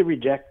 You have to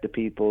reject the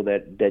people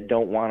that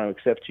don't want to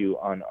accept you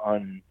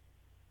on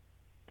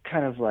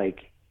kind of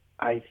like,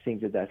 I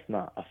think that that's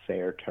not a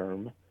fair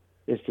term,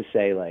 is to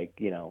say like,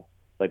 you know,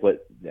 like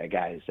what that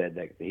guy said,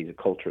 that he's a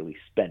culturally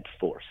spent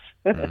force.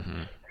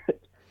 Mm-hmm.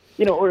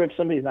 You know, or if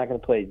somebody's not going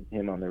to play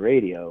him on the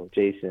radio,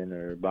 Jason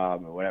or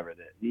Bob or whatever,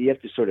 that you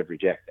have to sort of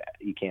reject that.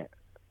 You can't.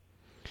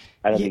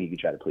 I don't think you can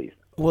try to please them.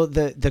 Well,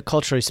 the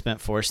culturally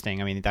spent force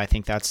thing, I mean, I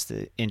think that's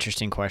the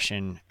interesting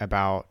question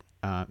about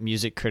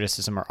music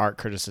criticism or art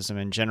criticism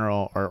in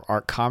general, or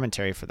art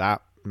commentary for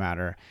that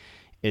matter,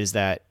 is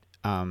that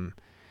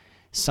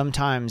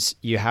sometimes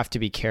you have to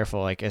be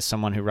careful. Like, as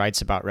someone who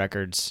writes about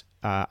records,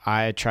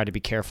 I try to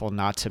be careful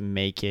not to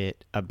make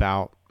it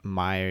about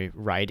my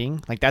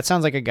writing. Like, that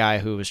sounds like a guy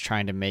who was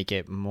trying to make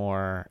it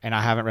more, and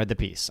I haven't read the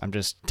piece, I'm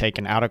just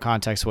taking out of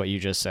context what you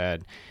just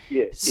said.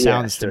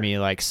 Sounds to me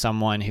like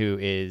someone who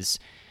is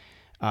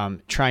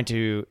trying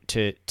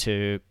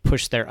to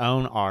push their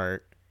own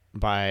art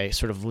by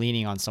sort of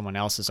leaning on someone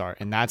else's art.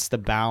 And that's the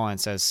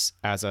balance as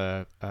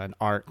an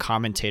art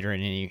commentator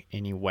in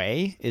any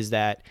way, is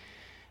that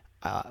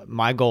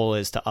my goal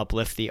is to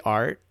uplift the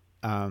art.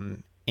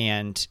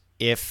 And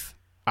if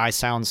I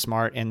sound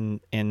smart in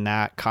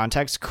that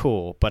context,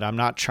 cool, but I'm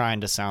not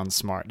trying to sound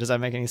smart. Does that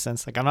make any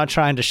sense? Like, I'm not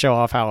trying to show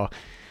off how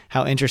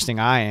interesting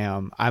I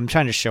am. I'm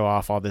trying to show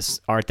off all this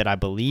art that I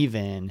believe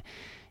in.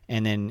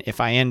 And then if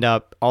I end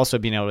up also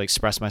being able to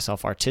express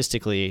myself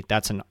artistically,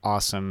 that's an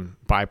awesome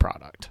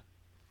byproduct.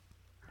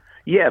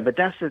 Yeah, but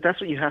that's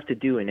what you have to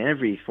do in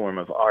every form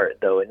of art,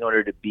 though, in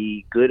order to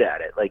be good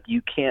at it. Like,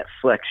 you can't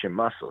flex your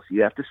muscles.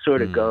 You have to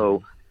sort of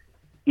go,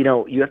 you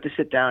know, you have to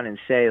sit down and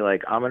say,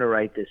 like, I'm going to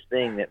write this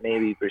thing that may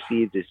be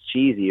perceived as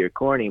cheesy or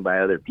corny by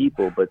other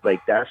people, but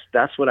like,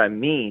 that's what I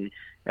mean.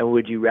 And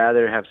would you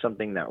rather have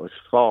something that was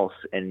false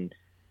and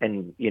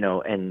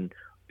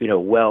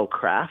well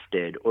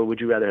crafted, or would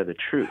you rather have the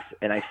truth?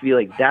 And I feel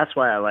like that's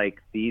why I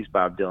like these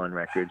Bob Dylan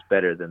records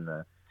better than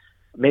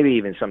maybe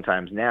even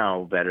sometimes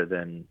now better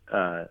than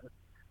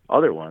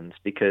other ones,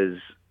 because,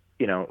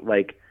 you know,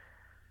 like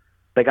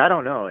I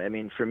don't know. I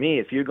mean, for me,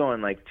 if you're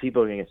going, like,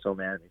 people are gonna get so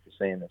mad at me for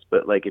saying this,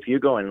 but like, if you're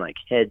going like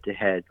head to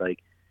head, like,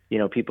 you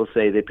know, people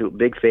say the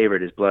big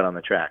favorite is Blood on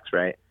the Tracks,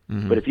 right?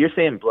 Mm-hmm. But if you're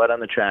saying Blood on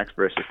the Tracks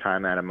versus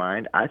Time Out of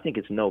Mind, I think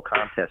it's no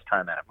contest,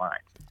 Time Out of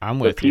Mind. I'm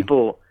with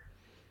you.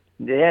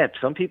 Yeah,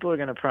 some people are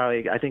gonna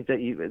probably. I think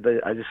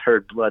that I just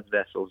heard blood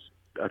vessels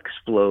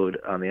explode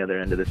on the other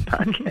end of this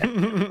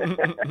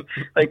podcast.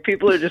 Like,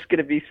 people are just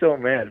gonna be so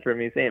mad for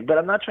me saying. But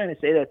I'm not trying to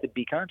say that to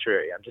be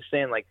contrary. I'm just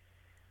saying, like,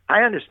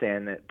 I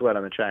understand that Blood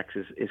on the Tracks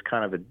is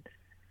kind of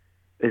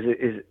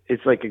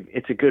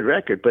it's a good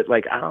record, but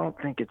like, I don't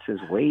think it's as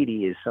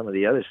weighty as some of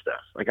the other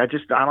stuff. Like, I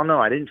don't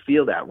know. I didn't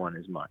feel that one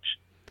as much.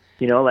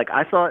 You know, like,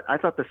 I thought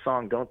the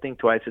song "Don't Think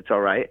Twice, It's All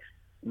Right"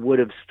 would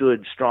have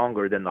stood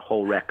stronger than the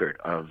whole record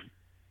of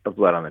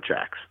Blood on the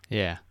Tracks.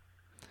 Yeah.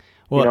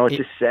 Well, you know,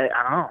 just say,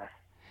 I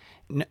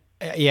don't know.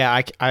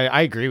 Yeah,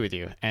 I agree with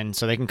you, and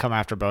so they can come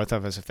after both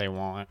of us if they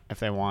want.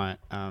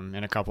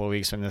 In a couple of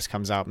weeks when this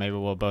comes out, maybe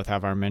we'll both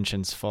have our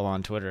mentions full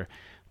on Twitter.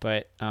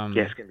 But yeah,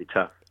 it's gonna be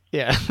tough.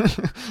 Yeah,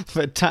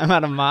 but Time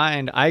Out of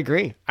Mind, I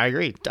agree.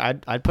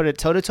 I'd put it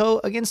toe to toe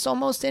against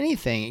almost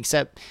anything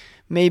except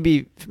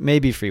maybe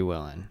Free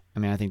Willin'. I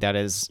mean, I think that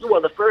is.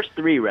 Well, the first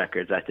three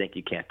records, I think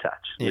you can't touch.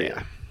 Really.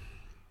 Yeah.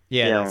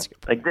 Yeah, you that's know,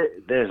 like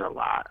there's a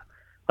lot.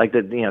 Like,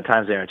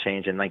 Times They Are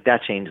Changing, like,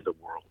 that changed the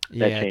world.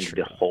 That changed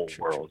the whole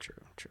world.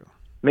 True.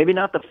 Maybe Maybe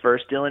not the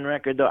first Dylan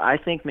record, though. I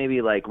think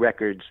maybe like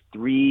records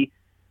 3,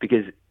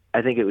 because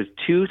I think it was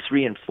 2,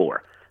 3, and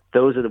 4.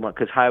 Those are the ones,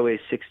 because Highway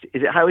 60.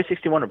 Is it Highway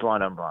 61 or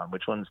Blonde on Blonde?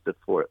 Which one's the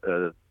fourth?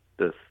 The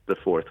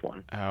fourth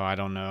one. Oh, I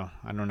don't know.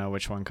 I don't know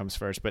which one comes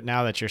first. But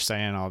now that you're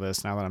saying all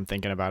this, now that I'm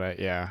thinking about it,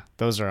 yeah,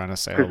 those are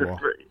unassailable.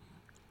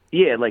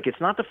 Yeah, like,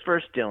 it's not the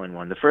first Dylan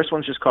one. The first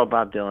one's just called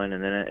Bob Dylan,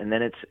 and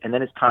then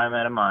it's Time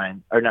Out of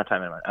Mind, or not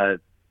Time Out of Mind.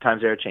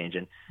 Times They Are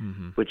Changing.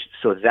 Mm-hmm.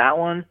 So that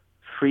one,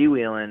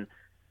 Freewheelin',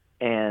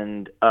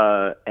 and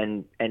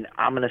I'm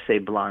gonna say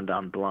Blonde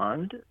on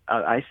Blonde.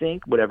 I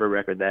think, whatever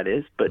record that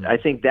is, but I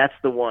think that's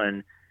the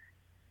one.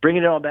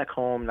 Bringing It All Back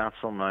Home, not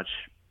so much,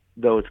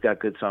 though it's got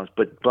good songs.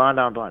 But Blonde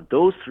on Blonde,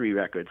 those 3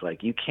 records,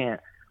 like, you can't.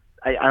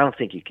 I don't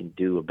think you can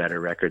do a better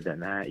record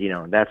than that. You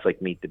know, that's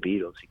like Meet the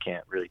Beatles. You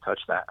can't really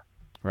touch that.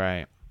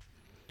 Right.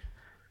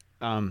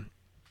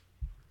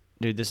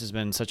 Dude, this has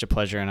been such a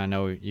pleasure, and I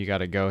know you got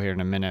to go here in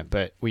a minute,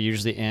 but we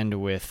usually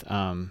end with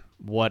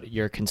what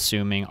you're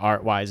consuming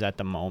art-wise at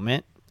the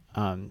moment.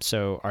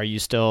 So are you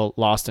still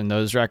lost in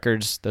those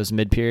records, those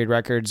mid-period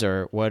records,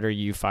 or what are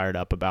you fired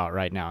up about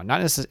right now?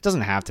 Not necessarily, it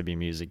doesn't have to be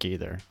music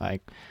either.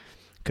 Like,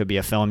 it could be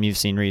a film you've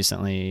seen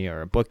recently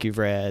or a book you've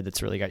read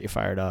that's really got you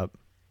fired up.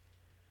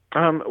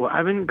 Well,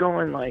 I've been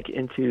going, like,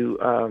 into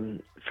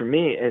for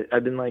me,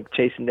 I've been, like,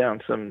 chasing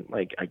down some,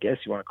 like, I guess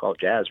you want to call it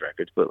jazz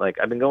records, but, like,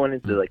 I've been going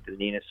into like the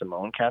Nina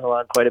Simone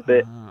catalog quite a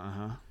bit,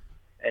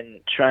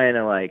 and trying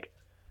to, like,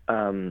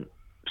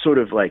 sort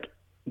of, like,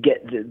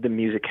 get the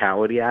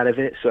musicality out of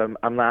it. So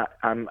I'm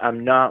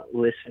not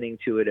listening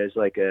to it as,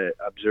 like, a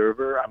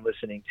observer. I'm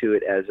listening to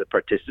it as a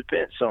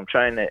participant. So I'm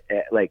trying to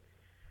like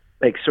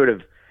sort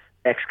of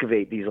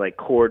excavate these like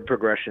chord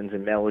progressions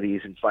and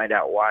melodies and find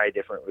out why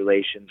different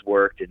relations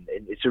worked. And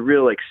it's a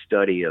real like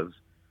study of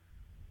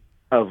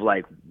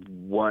like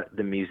what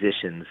the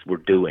musicians were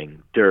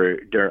doing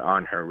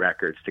on her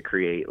records to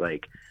create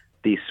like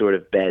these sort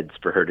of beds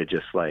for her to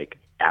just like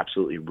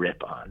absolutely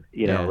rip on,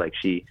 you know, like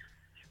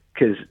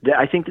because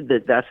I think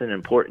that's an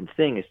important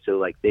thing, is to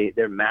like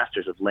they're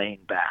masters of laying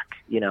back,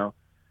 you know,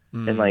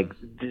 and like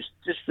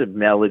just the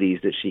melodies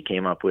that she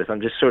came up with.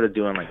 I'm just sort of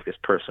doing like this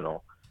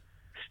personal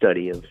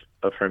study of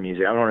her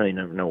music. I don't really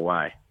know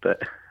why,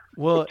 but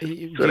well,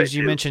 because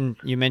you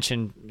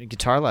mentioned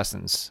guitar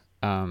lessons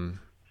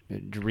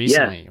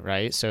recently,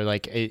 right? So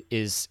like,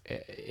 is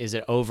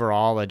it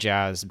overall a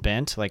jazz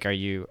bent? Like, are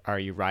you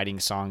writing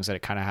songs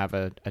that kind of have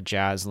a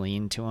jazz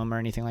lean to them or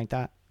anything like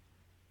that?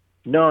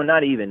 No,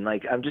 not even.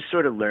 Like, I'm just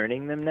sort of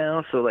learning them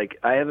now. So like,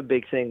 I have a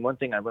big thing. One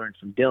thing I learned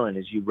from Dylan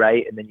is you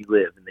write and then you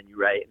live, and then you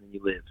write and then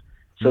you live.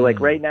 So like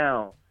right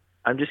now,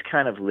 I'm just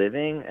kind of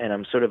living, and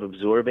I'm sort of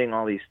absorbing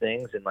all these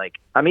things. And like,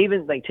 I'm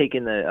even like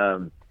taking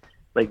the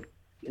like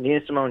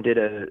Nina Simone did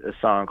a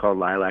song called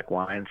Lilac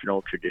Wine for an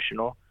old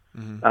traditional.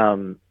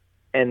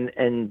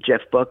 And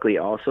Jeff Buckley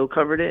also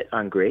covered it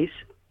on Grace,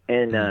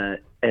 and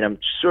I'm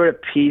sort of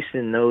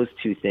piecing those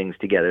two things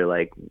together,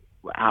 like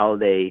how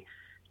they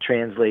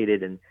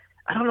translated. And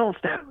I don't know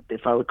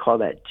if I would call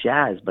that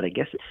jazz, but I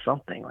guess it's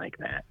something like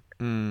that.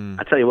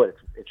 I'll tell you what,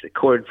 it's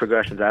chord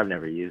progressions I've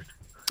never used.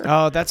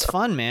 Oh, that's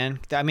fun, man.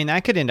 I mean,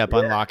 that could end up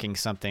unlocking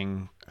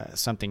something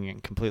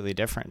completely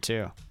different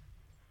too.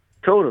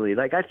 Totally.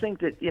 Like, I think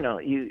that, you know,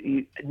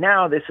 you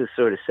now this has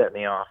sort of set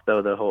me off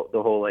though, the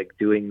whole like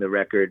doing the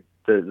record,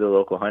 the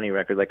local Honey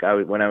record. Like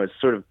when I was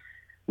sort of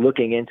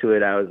looking into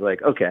it, I was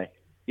like, okay,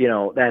 you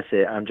know, that's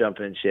it. I'm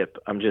jumping ship.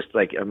 I'm just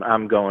like,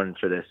 I'm going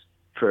for this.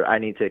 I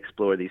need to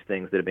explore these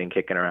things that have been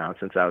kicking around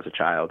since I was a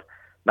child.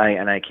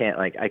 I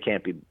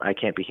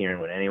can't be hearing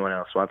what anyone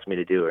else wants me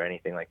to do or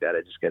anything like that.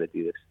 I just got to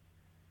do this.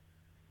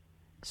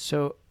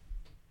 So,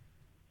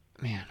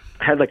 man,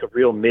 I had like a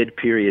real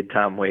mid-period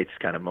Tom Waits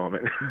kind of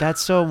moment.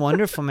 That's so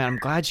wonderful, man. I'm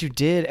glad you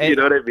did. You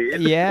know what I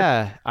mean?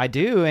 Yeah, I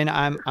do, and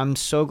I'm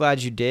so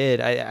glad you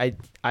did.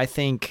 I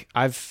think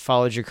I've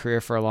followed your career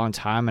for a long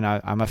time, and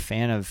I'm a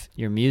fan of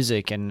your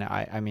music, and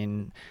I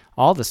mean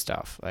all the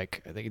stuff,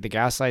 like the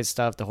Gaslight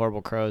stuff, the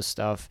Horrible Crows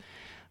stuff,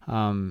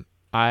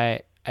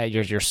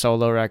 your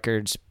solo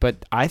records.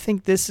 But I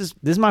think this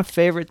is my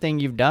favorite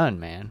thing you've done,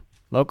 man.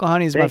 Local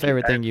Honey is my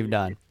favorite thing you've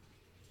done.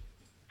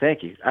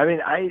 Thank you. I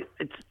mean,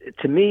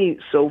 to me,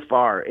 so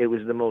far, it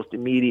was the most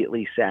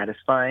immediately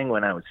satisfying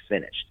when I was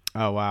finished.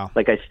 Oh, wow.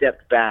 Like, I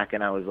stepped back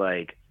and I was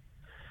like,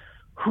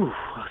 whew.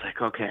 I was like,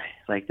 okay,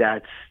 like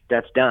that's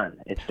done.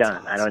 It's done.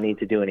 Awesome. I don't need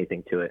to do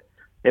anything to it.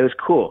 It was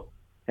cool.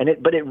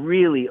 But it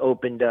really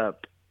opened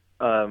up,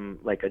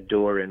 like a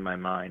door in my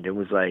mind. It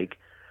was like,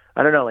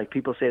 I don't know, like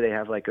people say they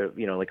have like a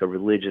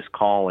religious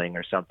calling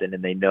or something,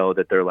 and they know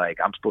that they're like,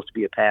 I'm supposed to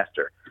be a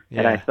pastor. Yeah.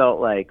 And I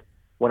felt like,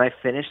 when I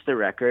finished the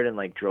record and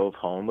like drove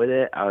home with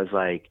it, I was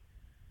like,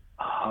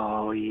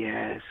 oh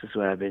yeah, this is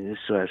what I'm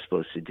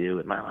supposed to do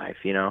with my life,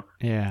 you know?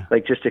 Yeah.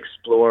 Like just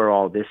explore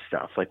all this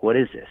stuff. Like, what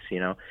is this, you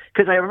know?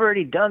 Because I've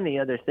already done the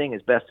other thing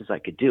as best as I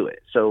could do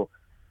it. So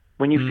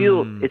when you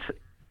feel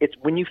it's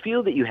when you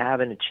feel that you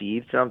haven't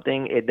achieved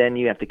something, then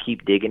you have to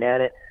keep digging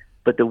at it.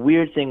 But the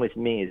weird thing with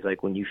me is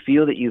like when you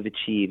feel that you've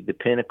achieved the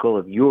pinnacle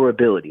of your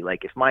ability,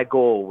 like if I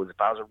was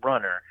a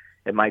runner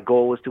and my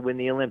goal was to win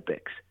the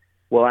Olympics,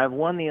 well, I've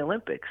won the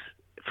Olympics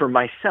for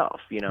myself,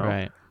 you know?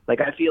 Right. Like,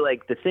 I feel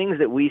like the things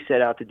that we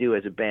set out to do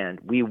as a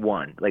band, we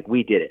won. Like,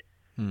 we did it.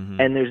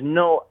 Mm-hmm. And there's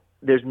no,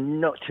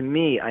 to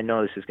me, I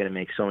know this is going to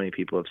make so many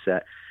people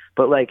upset,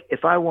 but like,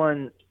 if I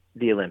won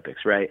the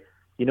Olympics, right?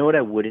 You know what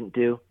I wouldn't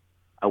do?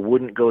 I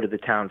wouldn't go to the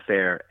town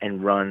fair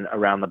and run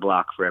around the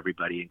block for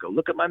everybody and go,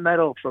 look at my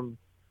medal from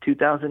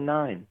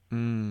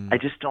 2009. I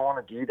just don't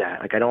want to do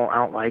that. Like, I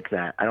don't like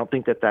that. I don't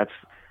think that's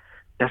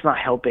not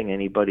helping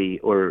anybody,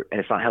 and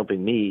it's not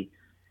helping me,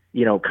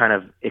 you know, kind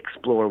of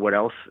explore what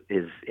else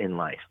is in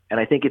life. And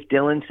I think if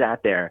Dylan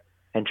sat there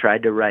and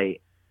tried to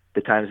write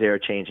The Times They Are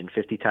Changing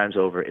 50 times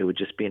over, it would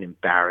just be an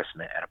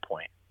embarrassment at a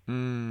point.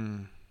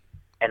 And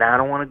I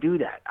don't want to do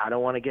that. I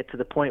don't want to get to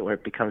the point where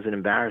it becomes an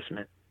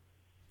embarrassment.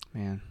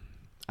 Man,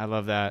 I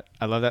love that.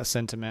 I love that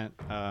sentiment.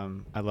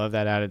 I love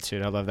that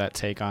attitude. I love that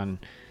take on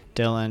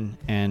Dylan,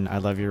 and I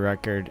love your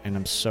record, and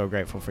I'm so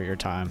grateful for your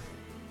time.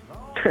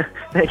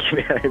 Thank you,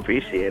 man. I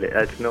appreciate it.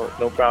 That's no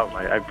problem.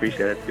 I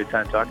appreciate it. It's a good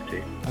time talking to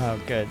you.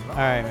 Oh, good. All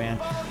right, man.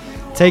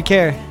 Take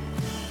care.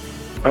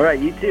 All right,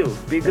 you too.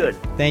 Be good.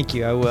 Thank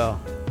you. I will.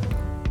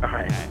 All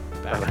right.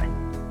 Bye-bye.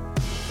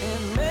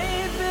 And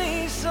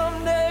maybe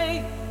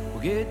someday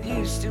we'll get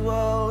used to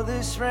all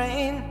this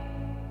rain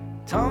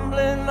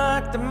tumbling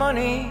like the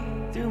money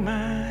through my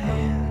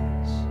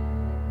hands.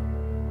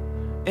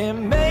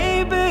 And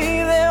maybe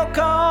they'll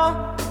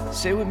call,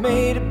 say we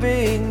made a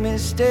big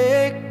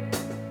mistake,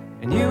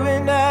 and you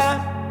and I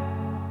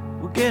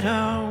will get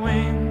our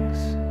wings.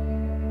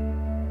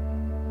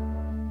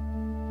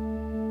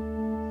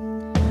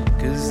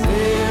 'Cause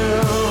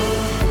they'll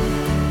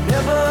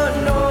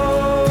never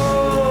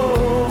know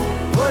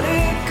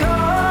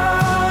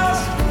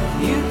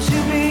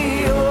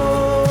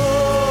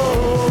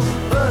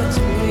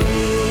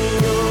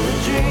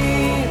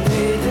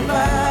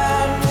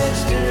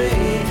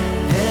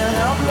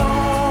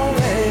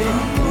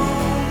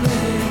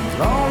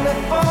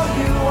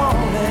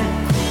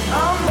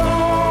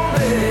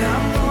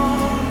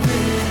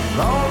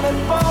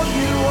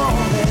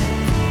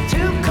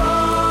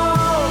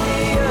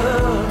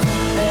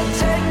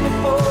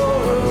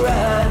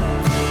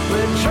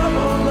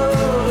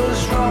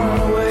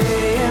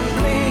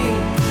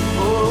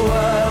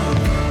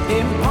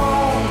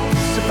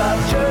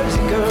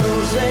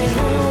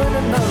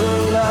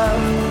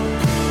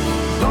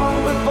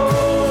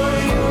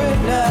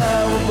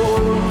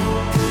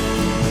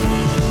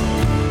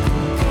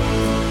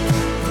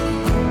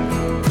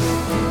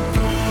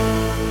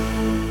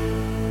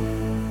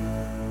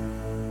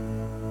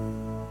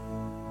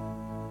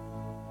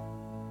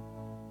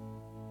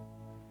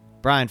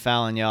Brian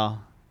Fallon, y'all.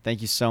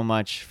 Thank you so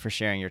much for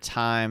sharing your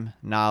time,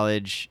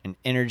 knowledge, and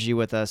energy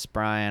with us,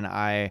 Brian.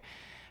 I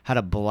had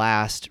a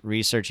blast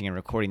researching and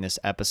recording this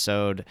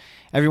episode.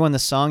 Everyone, the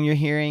song you're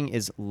hearing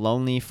is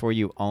Lonely For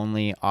You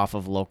Only off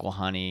of Local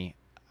Honey.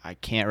 I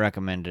can't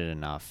recommend it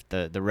enough.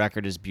 The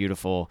record is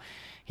beautiful.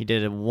 He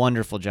did a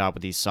wonderful job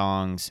with these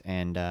songs,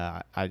 and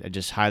I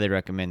just highly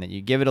recommend that you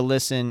give it a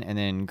listen and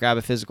then grab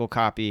a physical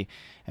copy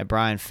at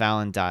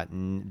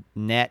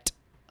brianfallon.net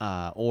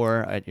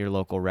or at your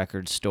local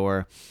record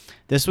store.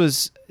 This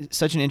was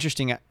such an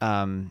interesting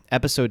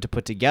episode to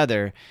put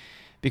together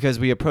because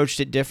we approached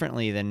it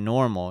differently than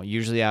normal.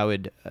 Usually I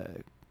would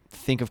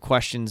think of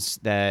questions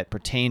that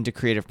pertain to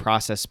creative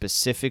process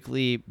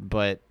specifically,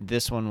 but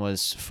this one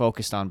was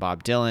focused on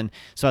Bob Dylan.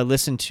 So I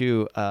listened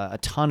to a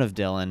ton of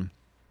Dylan,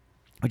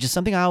 which is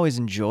something I always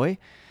enjoy,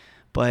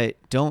 but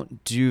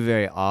don't do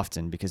very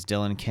often because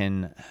Dylan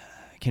can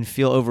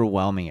feel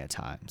overwhelming at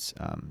times.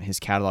 His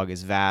catalog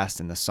is vast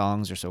and the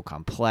songs are so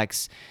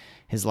complex.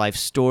 His life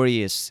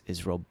story is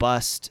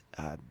robust.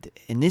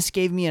 And this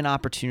gave me an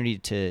opportunity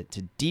to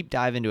deep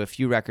dive into a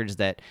few records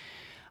that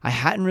I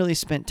hadn't really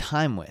spent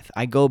time with.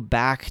 I go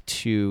back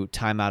to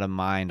Time Out of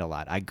Mind a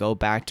lot. I go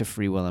back to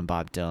Free Will and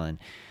Bob Dylan.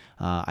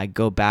 I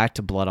go back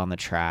to Blood on the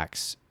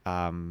Tracks.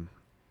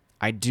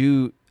 I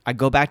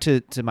go back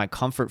to my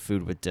comfort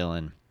food with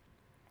Dylan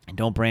and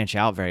don't branch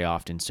out very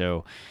often.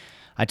 So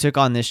I took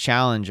on this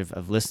challenge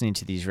of listening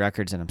to these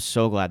records, and I'm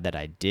so glad that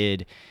I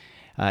did.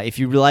 If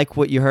you like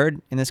what you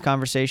heard in this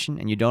conversation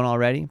and you don't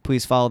already,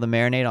 please follow The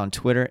Marinade on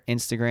Twitter,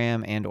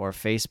 Instagram, and or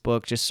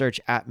Facebook. Just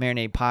search at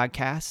Marinade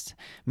Podcast,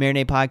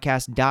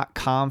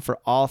 marinadepodcast.com for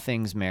all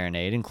things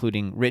Marinade,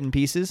 including written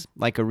pieces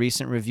like a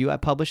recent review I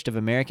published of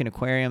American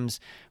Aquarium's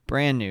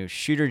brand new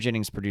Shooter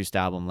Jennings-produced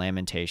album,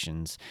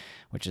 Lamentations,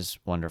 which is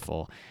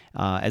wonderful,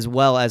 as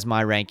well as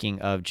my ranking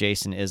of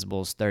Jason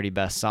Isbell's 30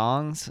 Best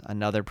Songs,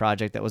 another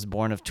project that was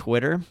born of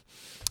Twitter.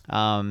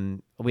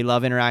 We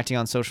love interacting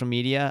on social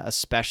media,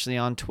 especially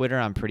on Twitter.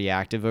 I'm pretty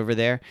active over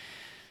there.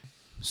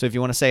 So if you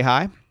want to say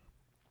hi,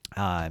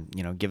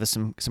 give us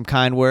some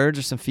kind words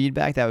or some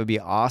feedback, that would be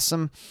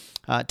awesome.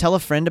 Tell a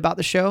friend about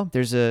the show.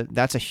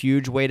 That's a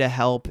huge way to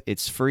help.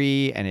 It's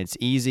free and it's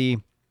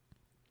easy.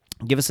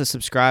 Give us a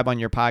subscribe on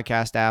your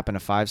podcast app and a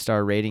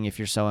 5-star rating if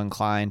you're so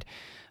inclined.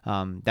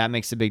 That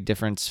makes a big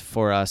difference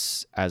for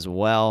us as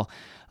well.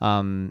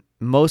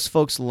 Most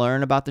folks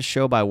learn about the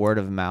show by word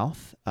of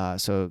mouth.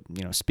 So,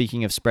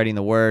 speaking of spreading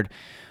the word,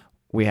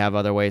 we have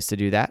other ways to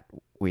do that.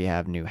 We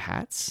have new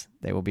hats.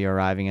 They will be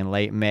arriving in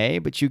late May,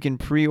 but you can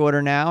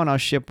pre-order now, and I'll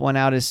ship one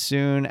out as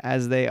soon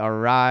as they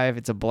arrive.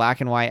 It's a black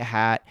and white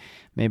hat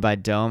made by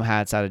Dome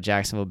Hats out of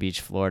Jacksonville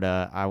Beach,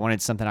 Florida. I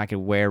wanted something I could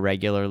wear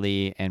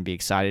regularly and be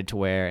excited to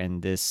wear,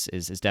 and this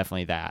is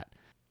definitely that.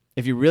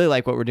 If you really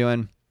like what we're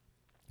doing,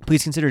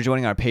 please consider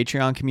joining our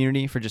Patreon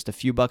community for just a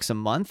few bucks a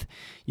month.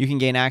 You can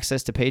gain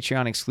access to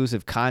Patreon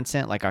exclusive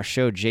content like our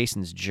show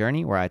Jason's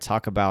Journey, where I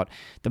talk about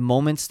the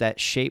moments that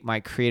shape my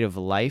creative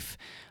life.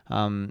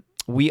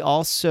 We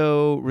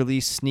also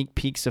release sneak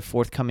peeks of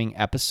forthcoming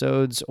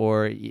episodes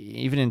or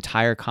even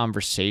entire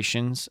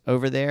conversations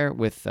over there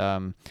with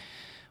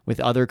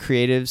other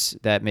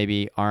creatives that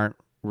maybe aren't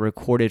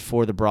recorded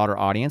for the broader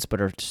audience, but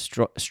are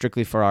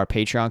strictly for our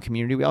Patreon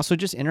community. We also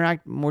just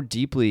interact more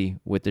deeply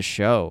with the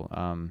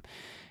show.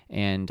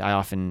 And I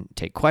often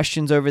take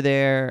questions over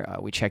there.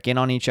 We check in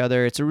on each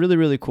other. It's a really,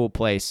 really cool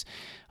place.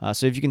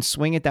 So if you can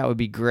swing it, that would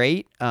be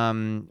great.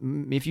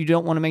 If you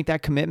don't want to make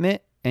that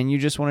commitment and you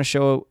just want to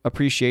show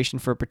appreciation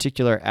for a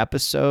particular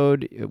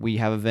episode, we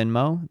have a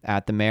Venmo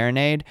at The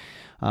Marinade.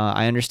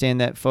 I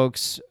understand that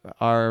folks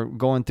are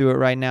going through it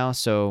right now,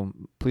 so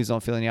please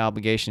don't feel any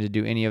obligation to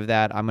do any of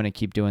that. I'm going to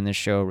keep doing this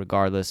show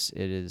regardless.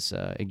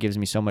 It gives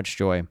me so much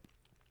joy.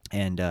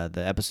 And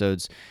the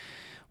episodes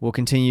will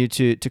continue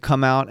to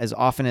come out as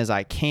often as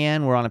I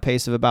can. We're on a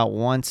pace of about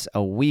once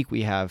a week.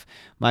 We have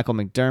Michael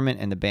McDermott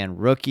and the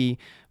band Rookie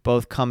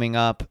both coming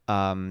up.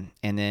 And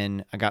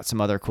then I got some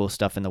other cool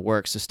stuff in the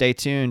works. So stay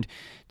tuned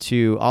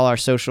to all our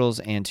socials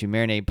and to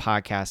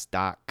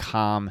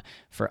marinadepodcast.com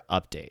for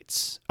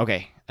updates.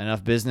 Okay,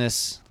 enough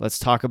business. Let's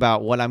talk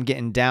about what I'm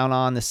getting down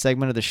on, the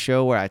segment of the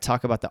show where I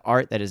talk about the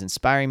art that is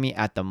inspiring me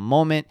at the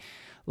moment.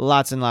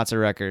 Lots and lots of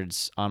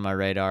records on my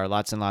radar,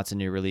 lots and lots of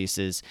new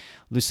releases.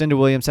 Lucinda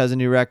Williams has a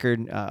new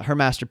record. Her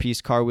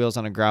masterpiece, Car Wheels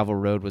on a Gravel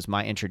Road, was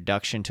my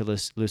introduction to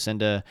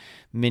Lucinda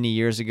many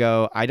years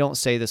ago. I don't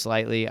say this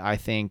lightly. I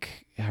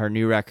think her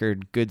new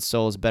record, Good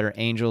Souls, Better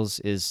Angels,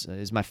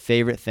 is my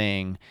favorite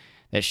thing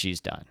that she's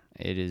done.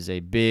 It is a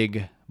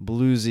big,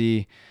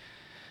 bluesy,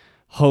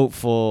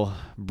 hopeful,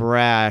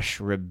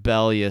 brash,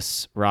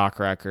 rebellious rock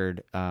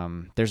record.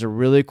 There's a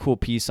really cool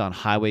piece on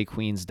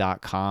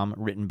highwayqueens.com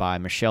written by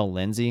Michelle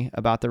Lindsay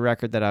about the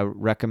record that I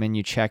recommend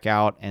you check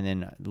out and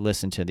then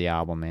listen to the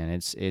album, man.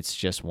 It's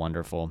just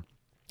wonderful.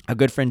 A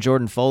good friend,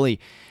 Jordan Foley,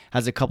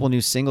 has a couple new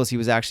singles. He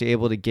was actually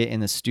able to get in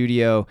the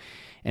studio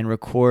and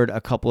record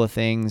a couple of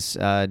things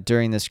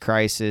during this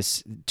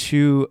crisis.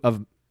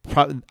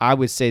 I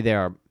would say they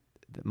are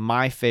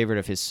my favorite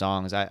of his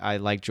songs. I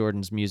like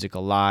Jordan's music a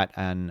lot,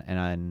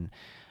 and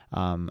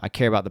I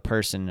care about the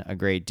person a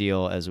great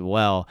deal as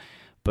well.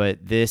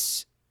 But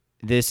this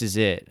is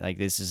it. Like,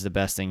 this is the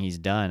best thing he's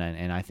done,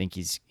 and I think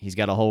he's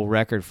got a whole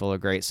record full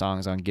of great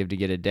songs on Give to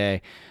Get a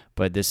Day.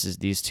 But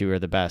these two are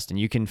the best, and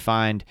you can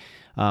find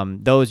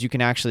those. You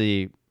can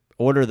actually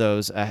order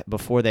those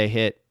before they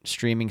hit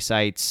streaming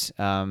sites,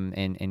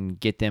 and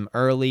get them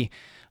early.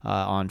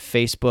 On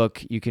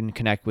Facebook, you can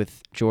connect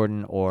with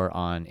Jordan, or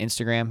on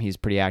Instagram. He's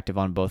pretty active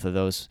on both of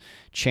those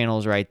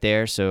channels right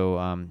there.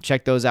 So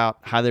check those out.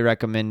 Highly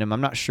recommend them.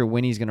 I'm not sure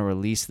when he's going to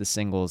release the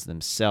singles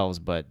themselves,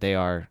 but they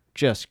are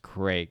just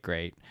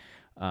great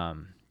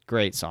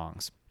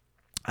songs.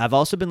 I've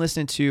also been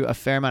listening to a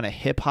fair amount of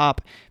hip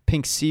hop.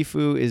 Pink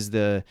Sifu is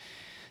the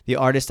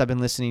artist I've been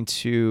listening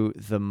to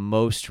the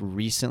most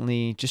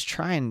recently. Just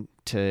trying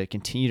to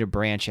continue to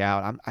branch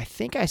out. I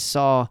think I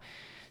saw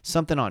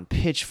something on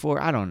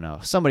Pitchfork. I don't know.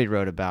 Somebody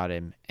wrote about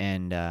him,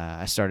 and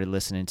I started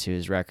listening to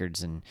his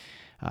records, and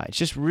it's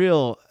just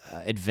real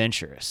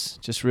adventurous.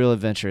 Just real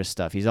adventurous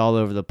stuff. He's all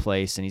over the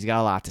place, and he's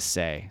got a lot to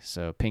say.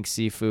 So Pink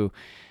Sifu,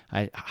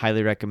 I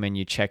highly recommend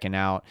you checking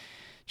out.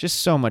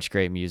 Just so much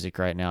great music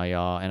right now,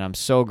 y'all, and I'm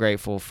so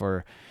grateful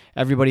for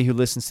everybody who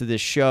listens to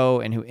this show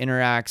and who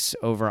interacts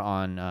over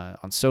on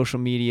social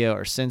media,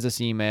 or sends us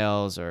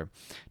emails, or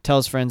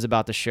tells friends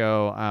about the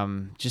show.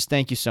 Just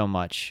thank you so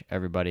much,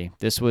 everybody.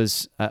 This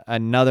was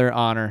another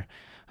honor.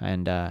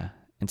 And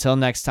until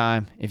next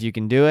time, if you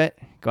can do it,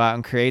 go out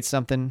and create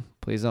something.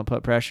 Please don't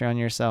put pressure on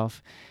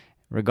yourself.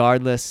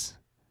 Regardless,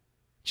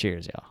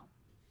 cheers, y'all.